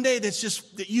need one day that's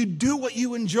just that you do what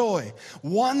you enjoy.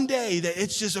 One day that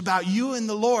it's just about you and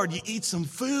the Lord. You eat some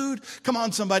food. Come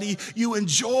on, somebody. You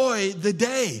enjoy the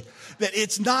day. That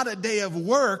it's not a day of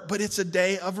work, but it's a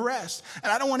day of rest.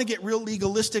 And I don't want to get real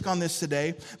legalistic on this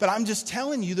today, but I'm just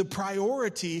telling you the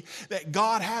priority that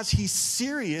God has. He's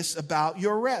serious about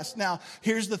your rest. Now,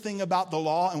 here's the thing about the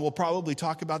law, and we'll probably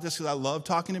talk about this because I love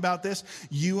talking about this.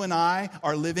 You and I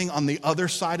are living on the other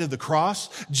side of the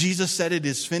cross. Jesus said it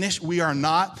is finished. We are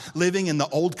not living in the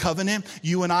old covenant.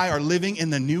 You and I are living in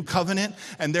the new covenant.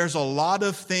 And there's a lot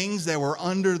of things that were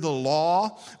under the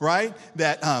law, right?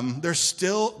 That there's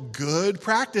still good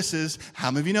practices. How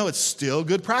many of you know it's still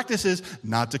good practices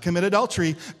not to commit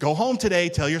adultery? Go home today,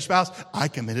 tell your spouse, I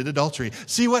committed adultery.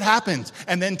 See what happens.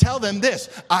 And then tell them this,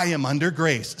 I am under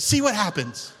grace. See what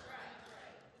happens.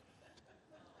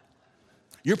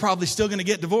 You're probably still going to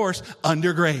get divorced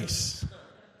under grace.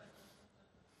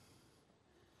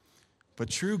 But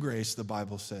true grace, the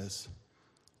Bible says,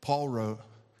 Paul wrote,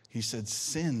 he said,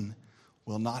 sin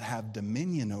will not have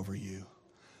dominion over you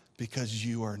because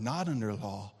you are not under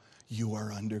law. you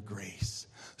are under grace.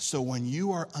 So when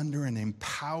you are under an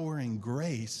empowering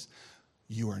grace,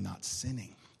 you are not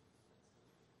sinning.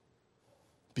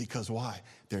 Because why?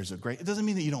 There's a grace. It doesn't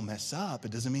mean that you don't mess up.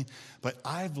 It doesn't mean, but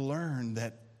I've learned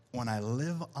that when I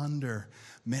live under,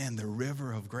 the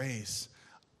river of grace,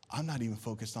 I'm not even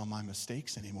focused on my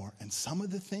mistakes anymore. And some of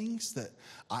the things that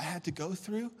I had to go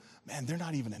through, they're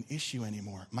not even an issue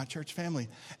anymore. My church family.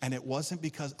 And it wasn't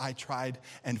because I tried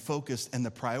and focused and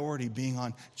the priority being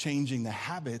on changing the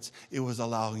habits. It was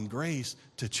allowing grace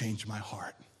to change my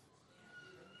heart.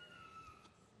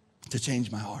 To change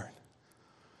my heart.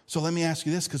 So let me ask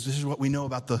you this, because this is what we know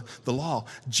about the law.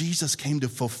 Jesus came to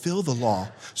fulfill the law.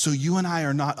 So you and I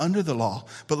are not under the law.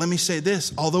 But let me say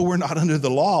this, although we're not under the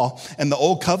law and the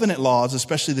old covenant laws,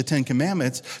 especially the 10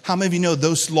 Commandments, how many of you know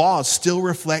those laws still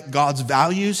reflect God's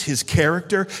values, his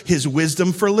character, his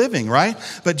wisdom for living, right?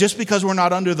 But just because we're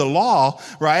not under the law,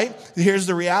 right? Here's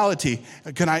the reality.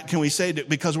 Can we say that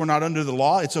because we're not under the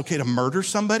law, it's okay to murder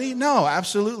somebody? No,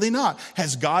 absolutely not.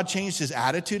 Has God changed his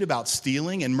attitude about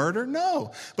stealing and murder?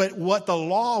 No. But what the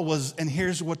law was, and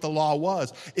here's what the law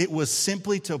was, it was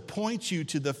simply to point you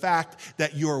to the fact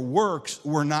that your works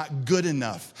were not good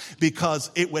enough,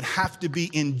 because it would have to be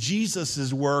in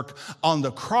Jesus's work on the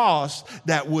cross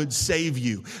that would save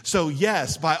you. So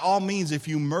yes, by all means, if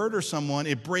you murder someone,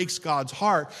 it breaks God's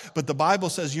heart, but the Bible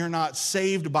says you're not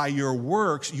saved by your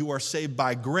works, you are saved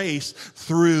by grace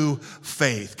through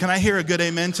faith. Can I hear a good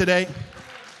amen today?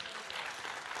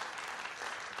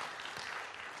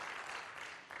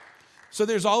 So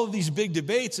there's all of these big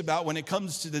debates about when it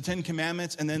comes to the 10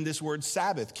 Commandments and then this word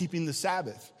Sabbath, keeping the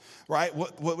Sabbath, right?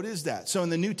 What is that? So in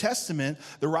the New Testament,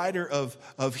 the writer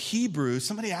of Hebrews,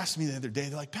 somebody asked me the other day,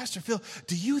 they're like, Pastor Phil,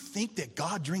 do you think that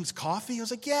God drinks coffee? I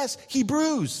was like, yes, he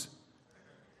brews.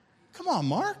 Come on,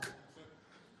 Mark.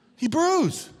 He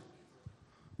brews.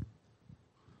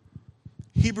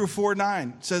 Hebrew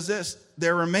 4:9 says this,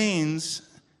 there remains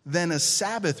then a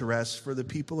Sabbath rest for the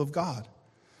people of God.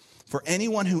 For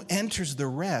anyone who enters the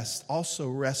rest also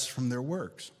rests from their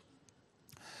works.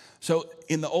 So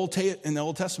in the Old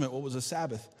Testament, what was a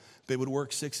Sabbath? They would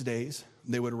work 6 days,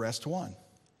 they would rest 1,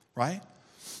 right?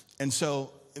 And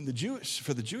so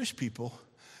for the Jewish people,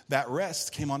 that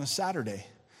rest came on a Saturday.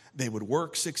 They would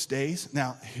work 6 days.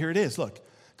 Now, here it is. Look,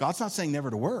 God's not saying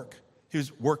never to work. He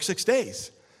was work 6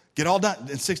 days. Get all done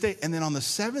in 6 days. And then on the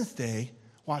 7th day,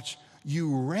 watch,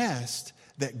 you rest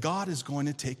that God is going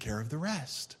to take care of the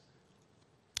rest.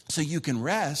 So you can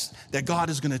rest that God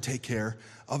is going to take care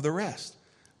of the rest.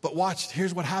 But watch,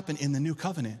 here's what happened in the new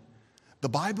covenant. The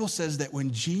Bible says that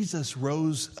when Jesus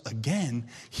rose again,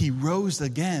 he rose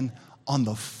again on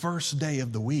the first day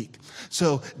of the week.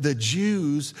 So the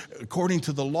Jews, according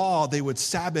to the law, they would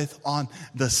Sabbath on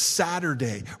the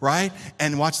Saturday, right?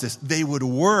 And watch this, they would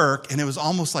work, and it was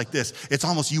almost like this. It's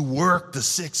almost you work the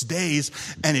 6 days,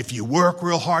 and if you work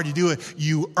real hard, you do it,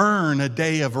 you earn a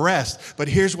day of rest. But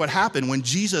here's what happened. When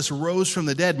Jesus rose from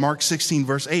the dead, Mark 16,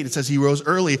 verse 8, it says he rose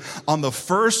early. On the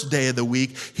first day of the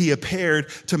week, he appeared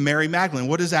to Mary Magdalene.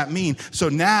 What does that mean? So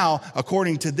now,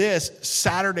 according to this,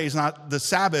 Saturday's not the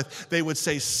Sabbath. They would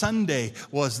say Sunday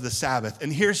was the Sabbath.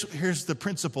 And here's the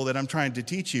principle that I'm trying to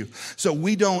teach you. So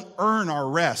we don't earn our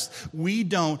rest. We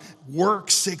don't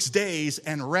work 6 days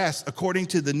and rest. According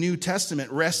to the New Testament,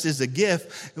 rest is a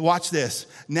gift. Watch this.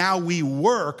 Now we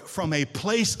work from a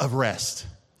place of rest.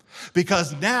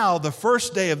 Because now the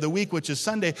first day of the week, which is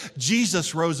Sunday,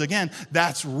 Jesus rose again.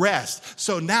 That's rest.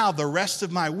 So now the rest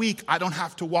of my week, I don't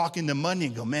have to walk into Monday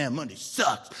and go, man, Monday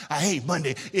sucks. I hate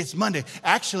Monday. It's Monday.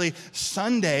 Actually,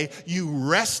 Sunday, you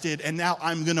rested, and now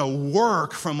I'm going to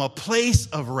work from a place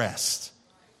of rest.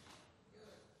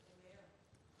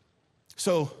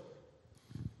 So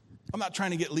I'm not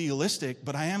trying to get legalistic,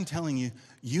 but I am telling you,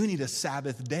 you need a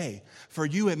Sabbath day. For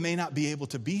you, it may not be able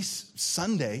to be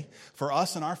Sunday. For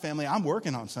us and our family, I'm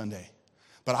working on Sunday.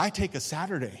 But I take a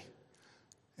Saturday.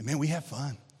 And man, we have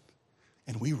fun.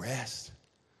 And we rest.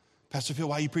 Pastor Phil,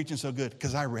 why are you preaching so good?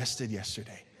 Because I rested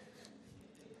yesterday.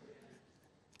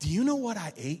 Do you know what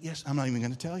I ate yesterday? I'm not even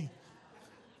going to tell you.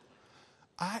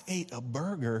 I ate a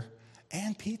burger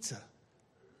and pizza.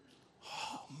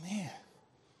 Oh, man.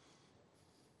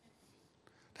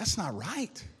 That's not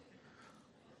right.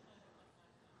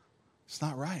 It's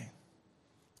not right.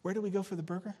 Where did we go for the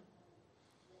burger?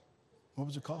 What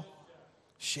was it called?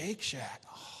 Shake Shack.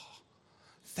 Oh,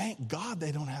 thank God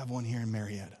they don't have one here in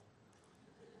Marietta.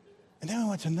 And then we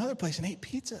went to another place and ate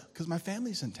pizza because my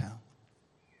family's in town.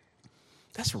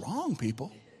 That's wrong,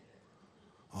 people.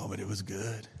 Oh, but it was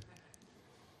good.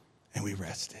 And we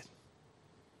rested.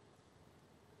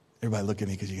 Everybody look at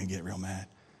me because you're going to get real mad.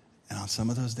 And on some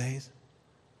of those days,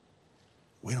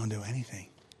 we don't do anything.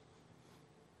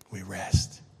 We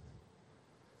rest.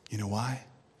 You know why?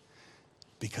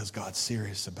 Because God's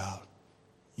serious about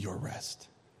your rest.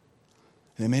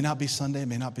 And it may not be Sunday, it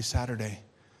may not be Saturday,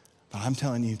 but I'm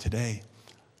telling you today,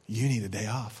 you need a day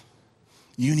off.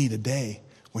 You need a day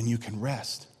when you can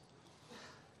rest.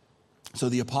 So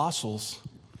the apostles,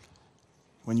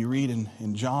 when you read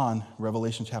in John,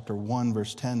 Revelation chapter 1,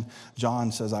 verse 10,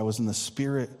 John says, I was in the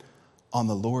Spirit on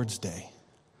the Lord's day.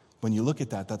 When you look at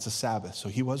that, that's a Sabbath. So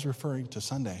he was referring to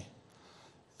Sunday.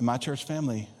 In my church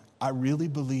family, I really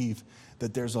believe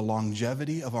that there's a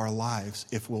longevity of our lives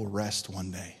if we'll rest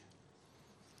one day.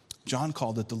 John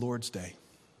called it the Lord's Day.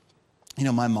 You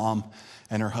know, my mom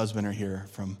and her husband are here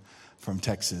from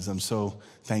Texas. I'm so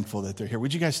thankful that they're here.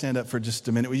 Would you guys stand up for just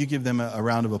a minute? Will you give them a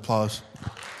round of applause?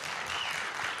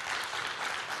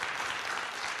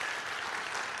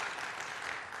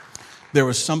 There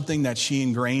was something that she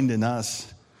ingrained in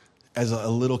us as a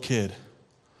little kid.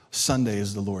 Sunday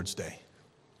is the Lord's Day.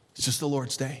 It's just the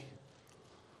Lord's Day.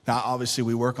 Now, obviously,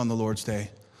 we work on the Lord's Day.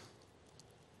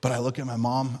 But I look at my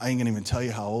mom. I ain't going to even tell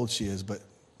you how old she is, but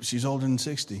she's older than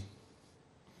 60.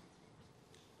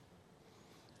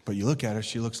 But you look at her,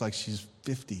 she looks like she's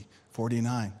 50,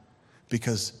 49,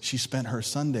 because she spent her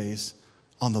Sundays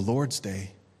on the Lord's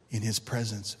Day in his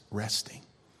presence resting.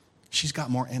 She's got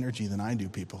more energy than I do,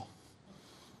 people.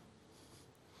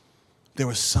 There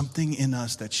was something in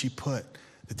us that she put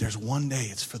that there's one day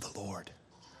it's for the Lord.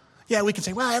 Yeah, we can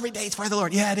say, well, every day it's for the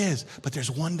Lord. Yeah, it is. But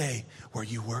there's one day where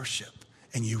you worship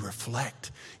and you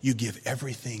reflect. You give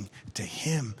everything to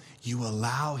him. You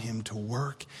allow him to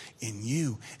work in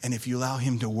you. And if you allow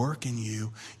him to work in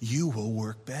you, you will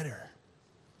work better.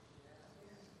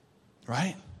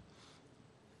 Right?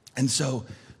 And so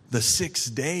the 6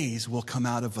 days will come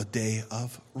out of a day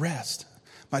of rest.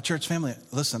 My church family,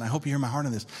 listen, I hope you hear my heart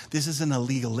on this. This isn't a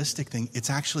legalistic thing. It's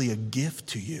actually a gift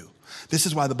to you. This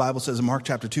is why the Bible says in Mark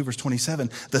chapter 2, verse 27,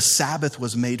 the Sabbath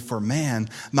was made for man,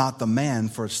 not the man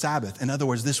for Sabbath. In other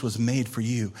words, this was made for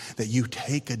you, that you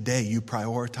take a day, you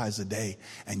prioritize a day,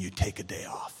 and you take a day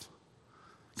off.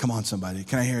 Come on, somebody.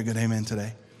 Can I hear a good amen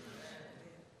today?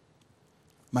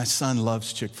 My son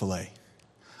loves Chick-fil-A.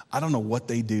 I don't know what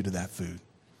they do to that food.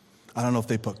 I don't know if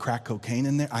they put crack cocaine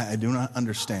in there. I do not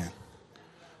understand.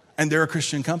 And they're a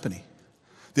Christian company.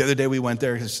 The other day we went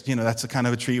there because, you know, that's the kind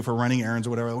of a treat for running errands or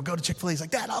whatever. We'll go to Chick-fil-A. He's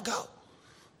like, Dad, I'll go.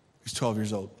 He's 12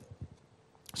 years old.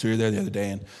 So we were there the other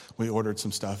day and we ordered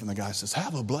some stuff and the guy says,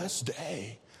 have a blessed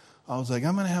day. I was like,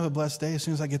 I'm going to have a blessed day. As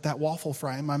soon as I get that waffle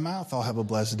fry in my mouth, I'll have a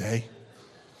blessed day.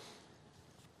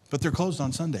 But they're closed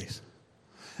on Sundays.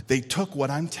 They took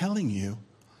what I'm telling you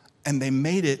and they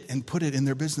made it and put it in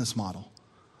their business model.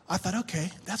 I thought, okay,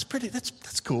 that's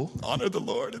cool. Honor the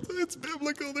Lord. It's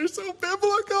biblical. They're so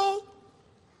biblical.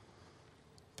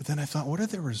 But then I thought, what are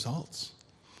the results?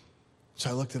 So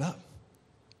I looked it up.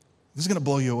 This is going to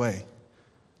blow you away.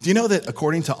 Do you know that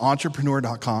according to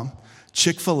entrepreneur.com,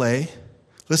 Chick-fil-A,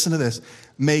 listen to this,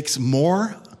 makes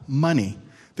more money.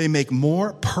 They make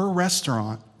more per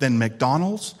restaurant than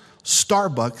McDonald's,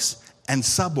 Starbucks, and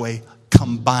Subway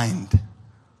combined.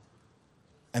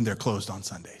 And they're closed on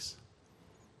Sundays.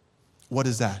 What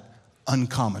is that?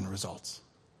 Uncommon results.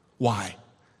 Why?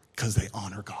 Because they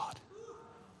honor God.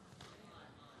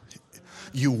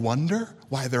 You wonder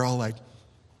why they're all like,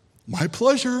 my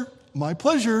pleasure, my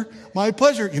pleasure, my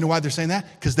pleasure. You know why they're saying that?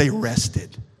 Because they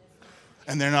rested.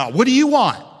 And they're not, what do you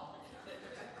want?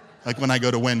 Like when I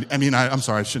go to Wendy. I'm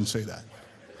sorry, I shouldn't say that.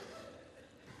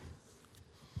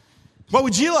 What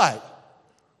would you like?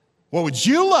 What would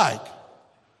you like?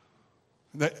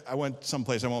 I went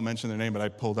someplace, I won't mention their name, but I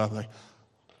pulled up like,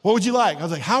 what would you like? I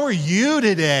was like, how are you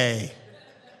today?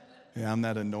 Yeah, I'm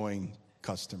that annoying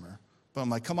customer. But I'm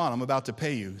like, come on, I'm about to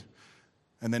pay you.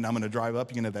 And then I'm going to drive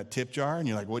up, you can have that tip jar, and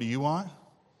you're like, what do you want?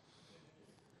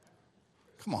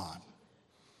 Come on.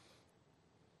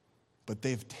 But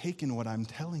they've taken what I'm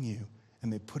telling you,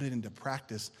 and they put it into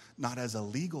practice, not as a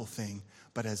legal thing,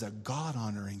 but as a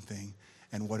God-honoring thing.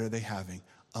 And what are they having?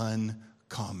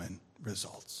 Uncommon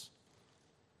results.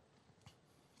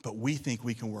 But we think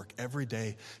we can work every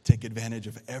day, take advantage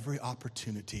of every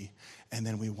opportunity, and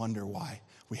then we wonder why.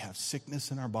 We have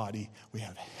sickness in our body. We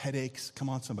have headaches. Come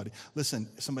on, somebody. Listen,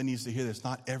 somebody needs to hear this.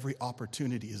 Not every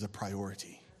opportunity is a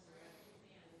priority.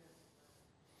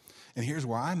 And here's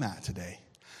where I'm at today.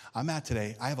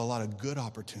 I have a lot of good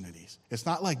opportunities. It's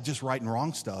not like just right and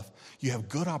wrong stuff. You have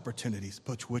good opportunities,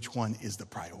 but which one is the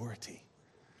priority?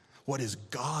 What is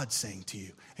God saying to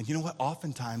you? And you know what?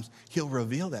 Oftentimes, he'll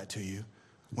reveal that to you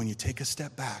when you take a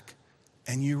step back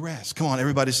and you rest. Come on,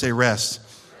 everybody say rest.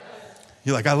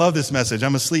 You're like, I love this message.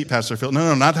 I'm asleep, Pastor Phil.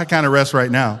 No, not that kind of rest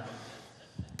right now.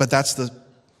 But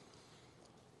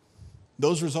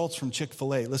those results from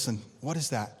Chick-fil-A, listen, what is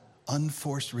that?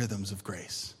 Unforced rhythms of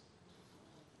grace.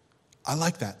 I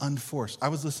like that, unforced. I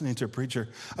was listening to a preacher.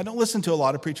 I don't listen to a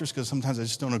lot of preachers because sometimes I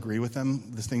just don't agree with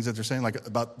them, the things that they're saying.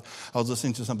 I was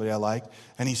listening to somebody I like,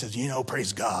 and he says,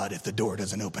 praise God, if the door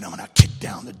doesn't open, I'm going to kick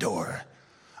down the door.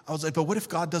 I was like, but what if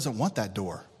God doesn't want that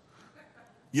door?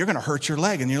 You're going to hurt your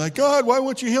leg. And you're like, God, why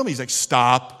won't you heal me? He's like,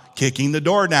 stop kicking the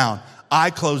door down. I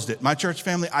closed it. My church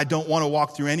family, I don't want to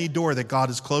walk through any door that God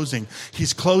is closing.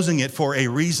 He's closing it for a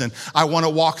reason. I want to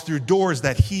walk through doors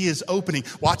that he is opening.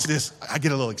 Watch this. I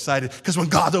get a little excited because when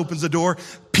God opens the door,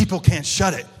 people can't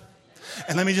shut it.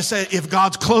 And let me just say, if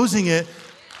God's closing it,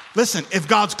 listen, if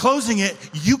God's closing it,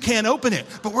 you can't open it.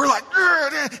 But we're like,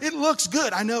 it looks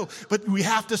good. I know. But we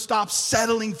have to stop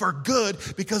settling for good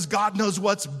because God knows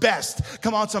what's best.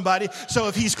 Come on, somebody. So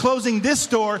if he's closing this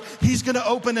door, he's going to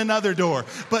open another door.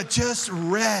 But just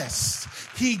rest.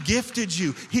 He gifted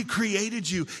you. He created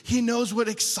you. He knows what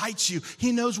excites you.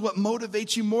 He knows what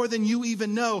motivates you more than you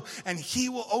even know. And he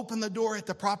will open the door at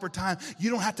the proper time. You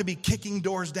don't have to be kicking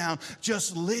doors down.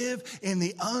 Just live in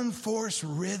the unforced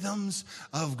rhythms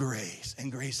of grace.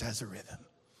 And grace has a rhythm.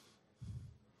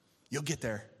 You'll get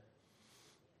there.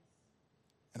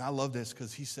 And I love this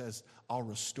because he says, I'll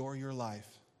restore your life.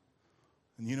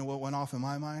 And you know what went off in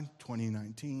my mind?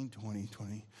 2019,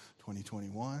 2020,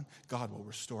 2021. God will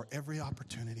restore every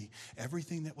opportunity.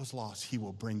 Everything that was lost, he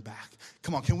will bring back.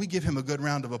 Come on, can we give him a good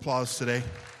round of applause today?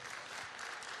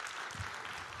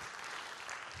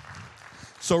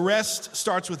 So rest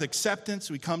starts with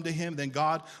acceptance. We come to him. Then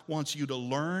God wants you to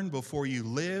learn before you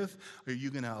live. Are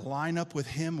you going to line up with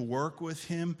him, work with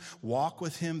him, walk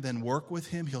with him, then work with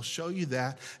him? He'll show you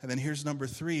that. And then here's number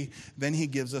 3. Then he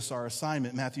gives us our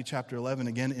assignment. Matthew chapter 11,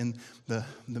 again in the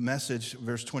message,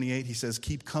 verse 28, he says,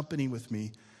 keep company with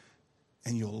me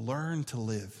and you'll learn to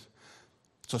live.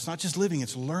 So it's not just living,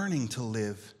 it's learning to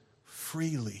live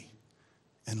freely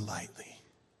and lightly.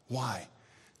 Why?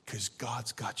 Because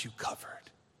God's got you covered.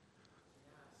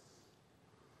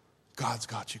 God's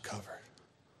got you covered.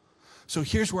 So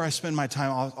here's where I spend my time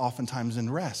oftentimes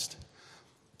in rest,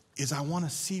 is I want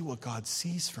to see what God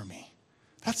sees for me.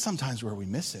 That's sometimes where we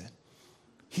miss it.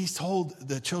 He's told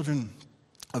the children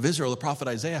of Israel, the prophet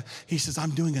Isaiah, he says,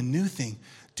 I'm doing a new thing.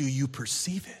 Do you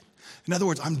perceive it? In other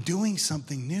words, I'm doing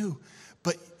something new,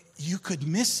 but you could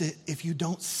miss it if you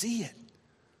don't see it.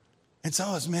 And some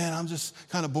of us, man, I'm just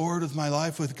kind of bored with my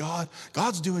life with God.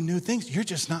 God's doing new things. You're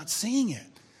just not seeing it.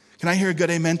 Can I hear a good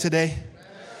amen today? Amen.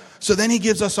 So then he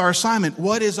gives us our assignment.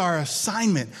 What is our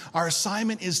assignment? Our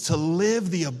assignment is to live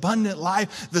the abundant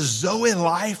life, the Zoe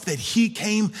life that he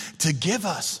came to give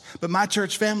us. But my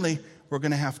church family, we're going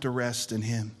to have to rest in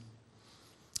him.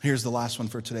 Here's the last one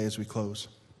for today as we close.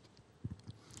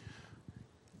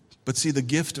 But see, the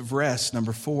gift of rest,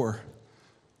 number 4,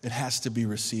 it has to be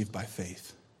received by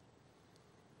faith.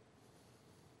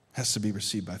 Has to be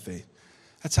received by faith.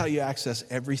 That's how you access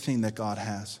everything that God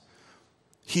has.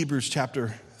 Hebrews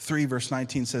chapter 3 verse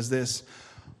 19 says this,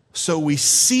 so we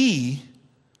see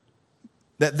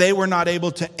that they were not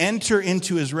able to enter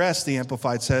into his rest, the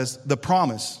Amplified says, the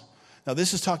promise. Now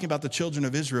this is talking about the children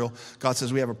of Israel. God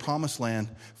says we have a promised land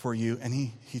for you, and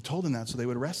he told them that so they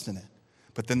would rest in it.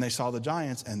 But then they saw the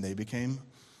giants and they became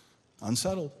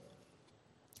unsettled.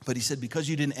 But he said, because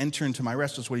you didn't enter into my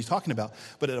rest, that's what he's talking about.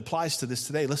 But it applies to this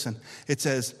today. Listen, it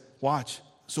says, watch.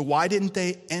 So why didn't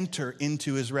they enter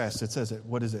into his rest? It says it.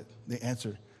 What is it? The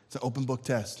answer. It's an open book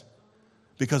test.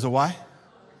 Because of why?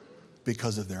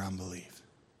 Because of their unbelief.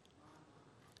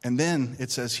 And then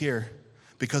it says here,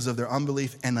 because of their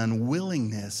unbelief and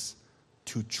unwillingness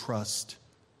to trust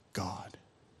God.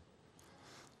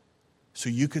 So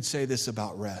you could say this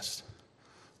about rest.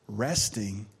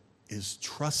 Resting is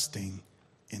trusting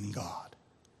in God.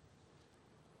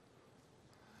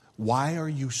 Why are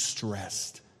you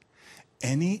stressed?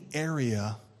 Any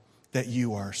area that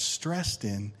you are stressed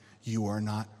in, you are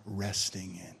not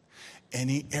resting in.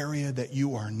 Any area that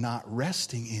you are not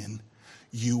resting in,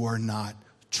 you are not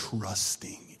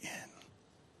trusting in.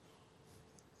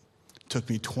 It took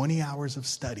me 20 hours of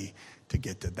study to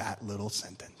get to that little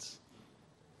sentence.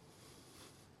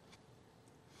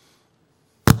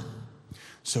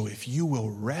 So if you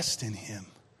will rest in him,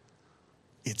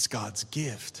 it's God's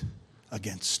gift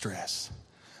against stress.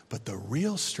 But the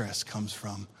real stress comes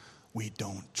from we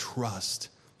don't trust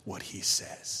what he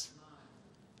says.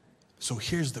 So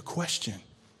here's the question.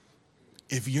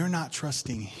 If you're not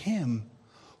trusting him,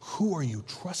 who are you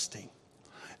trusting?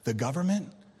 The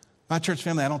government? My church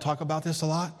family, I don't talk about this a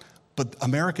lot, but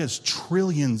America is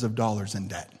trillions of dollars in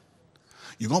debt.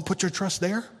 You're going to put your trust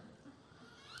there?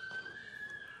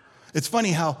 It's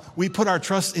funny how we put our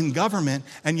trust in government,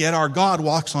 and yet our God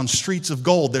walks on streets of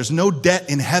gold. There's no debt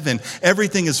in heaven.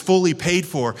 Everything is fully paid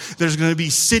for. There's going to be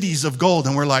cities of gold.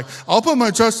 And we're like, I'll put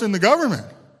my trust in the government.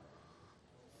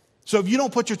 So if you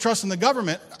don't put your trust in the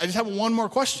government, I just have one more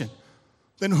question.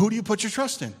 Then who do you put your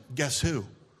trust in? Guess who?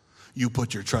 You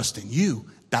put your trust in you.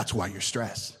 That's why you're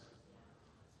stressed.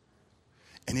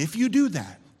 And if you do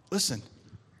that, listen,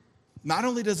 not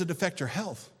only does it affect your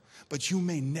health, but you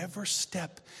may never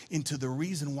step into the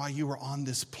reason why you are on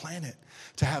this planet,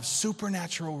 to have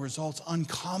supernatural results,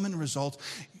 uncommon results,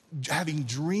 having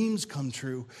dreams come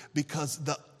true, because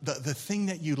the thing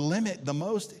that you limit the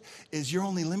most is you're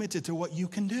only limited to what you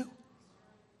can do.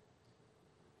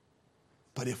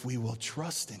 But if we will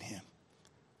trust in him,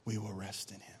 we will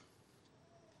rest in him.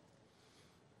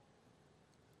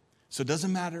 So it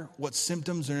doesn't matter what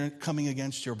symptoms are coming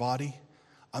against your body,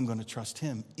 I'm going to trust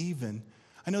him even.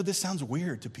 I know this sounds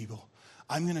weird to people.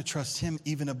 I'm going to trust him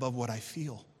even above what I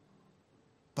feel,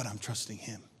 but I'm trusting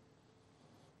him.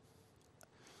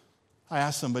 I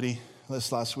asked somebody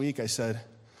this last week, I said,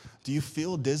 do you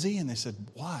feel dizzy? And they said,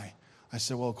 why? I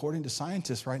said, well, according to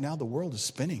scientists, right now the world is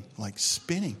spinning, like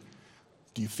spinning.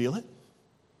 Do you feel it?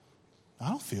 I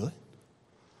don't feel it.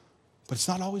 But it's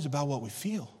not always about what we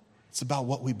feel. It's about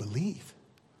what we believe.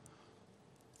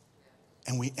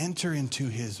 And we enter into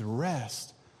his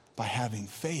rest by having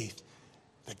faith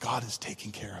that God is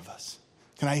taking care of us.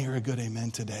 Can I hear a good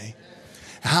amen today?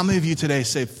 How many of you today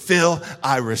say, Phil,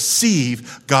 I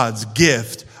receive God's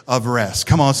gift of rest?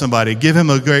 Come on, somebody. Give him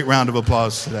a great round of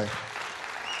applause today.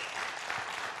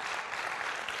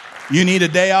 You need a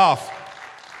day off.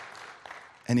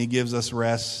 And he gives us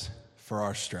rest for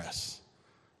our stress.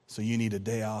 So you need a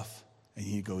day off, and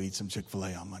you go eat some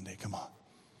Chick-fil-A on Monday. Come on.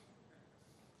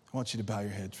 I want you to bow your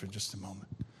heads for just a moment.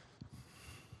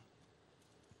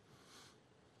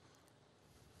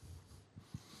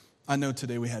 I know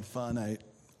today we had fun.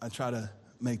 I try to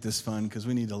make this fun because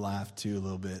we need to laugh too a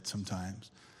little bit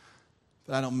sometimes.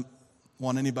 But I don't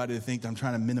want anybody to think that I'm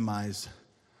trying to minimize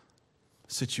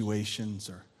situations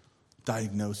or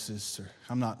diagnosis, or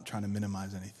I'm not trying to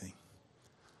minimize anything.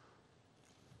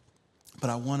 But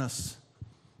I want us,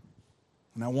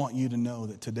 and I want you to know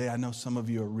that today I know some of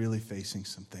you are really facing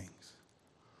some things.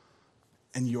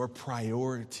 And your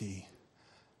priority,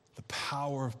 the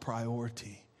power of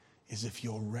priority, is if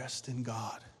you'll rest in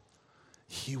God,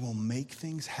 he will make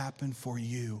things happen for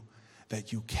you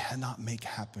that you cannot make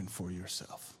happen for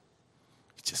yourself.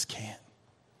 You just can't.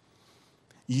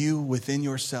 You within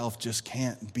yourself just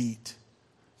can't beat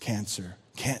cancer,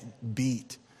 can't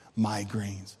beat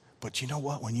migraines. But you know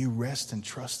what? When you rest and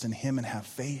trust in him and have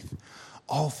faith,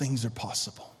 all things are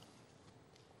possible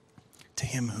to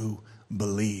him who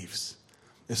believes.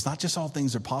 It's not just all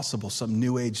things are possible, some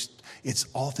new age, it's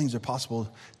all things are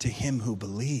possible to him who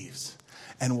believes.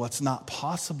 And what's not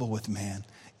possible with man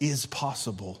is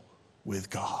possible with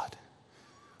God.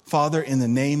 Father, in the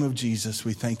name of Jesus,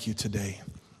 we thank you today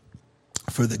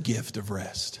for the gift of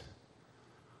rest.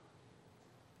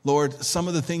 Lord, some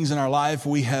of the things in our life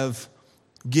we have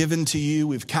given to you,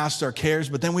 we've cast our cares,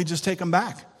 but then we just take them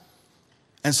back.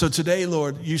 And so today,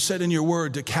 Lord, you said in your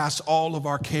word to cast all of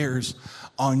our cares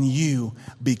on you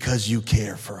because you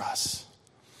care for us.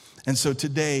 And so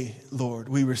today, Lord,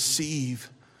 we receive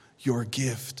your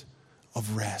gift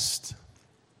of rest.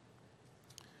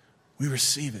 We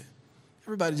receive it.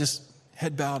 Everybody just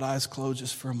head bowed, eyes closed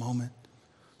just for a moment.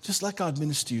 Just let God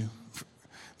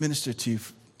minister to you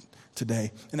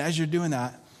today. And as you're doing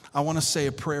that, I want to say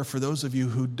a prayer for those of you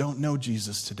who don't know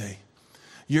Jesus today.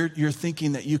 You're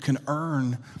thinking that you can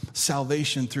earn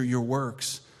salvation through your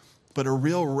works, but a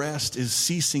real rest is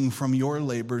ceasing from your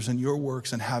labors and your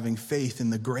works and having faith in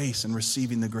the grace and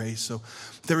receiving the grace. So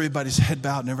with everybody's head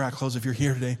bowed and every eye closed, if you're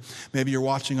here today, maybe you're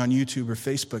watching on YouTube or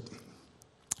Facebook.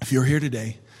 If you're here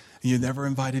today and you've never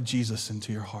invited Jesus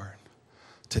into your heart,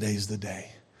 today's the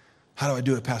day. How do I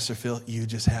do it, Pastor Phil? You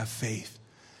just have faith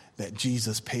that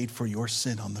Jesus paid for your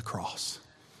sin on the cross.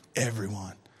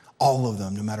 Everyone. All of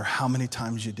them, no matter how many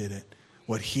times you did it,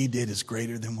 what he did is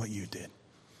greater than what you did.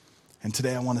 And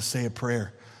today I want to say a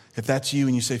prayer. If that's you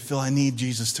and you say, Phil, I need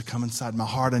Jesus to come inside my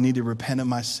heart. I need to repent of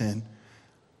my sin.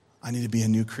 I need to be a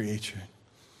new creature.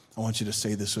 I want you to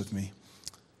say this with me.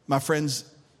 My friends,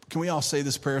 can we all say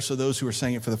this prayer so those who are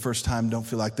saying it for the first time don't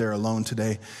feel like they're alone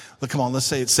today? Look, come on, let's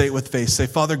say it. Say it with faith. Say,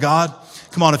 Father God.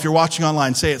 Come on, if you're watching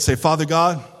online, say it. Say, Father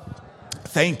God,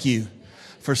 thank you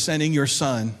for sending your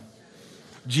son,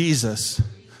 Jesus,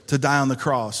 to die on the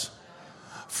cross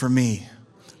for me.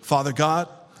 Father God,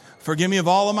 forgive me of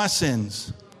all of my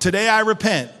sins. Today I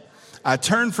repent. I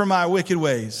turn from my wicked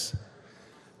ways.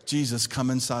 Jesus,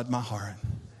 come inside my heart.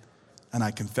 and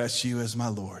I confess you as my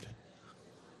Lord.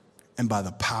 And by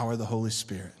the power of the Holy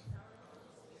Spirit,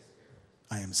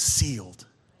 I am sealed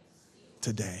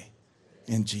today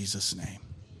in Jesus' name.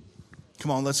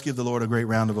 Come on, let's give the Lord a great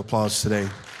round of applause today.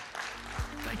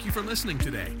 Thank you for listening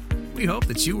today. We hope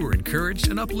that you were encouraged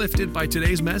and uplifted by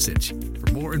today's message.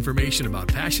 For more information about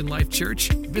Passion Life Church,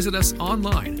 visit us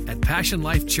online at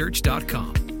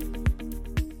passionlifechurch.com.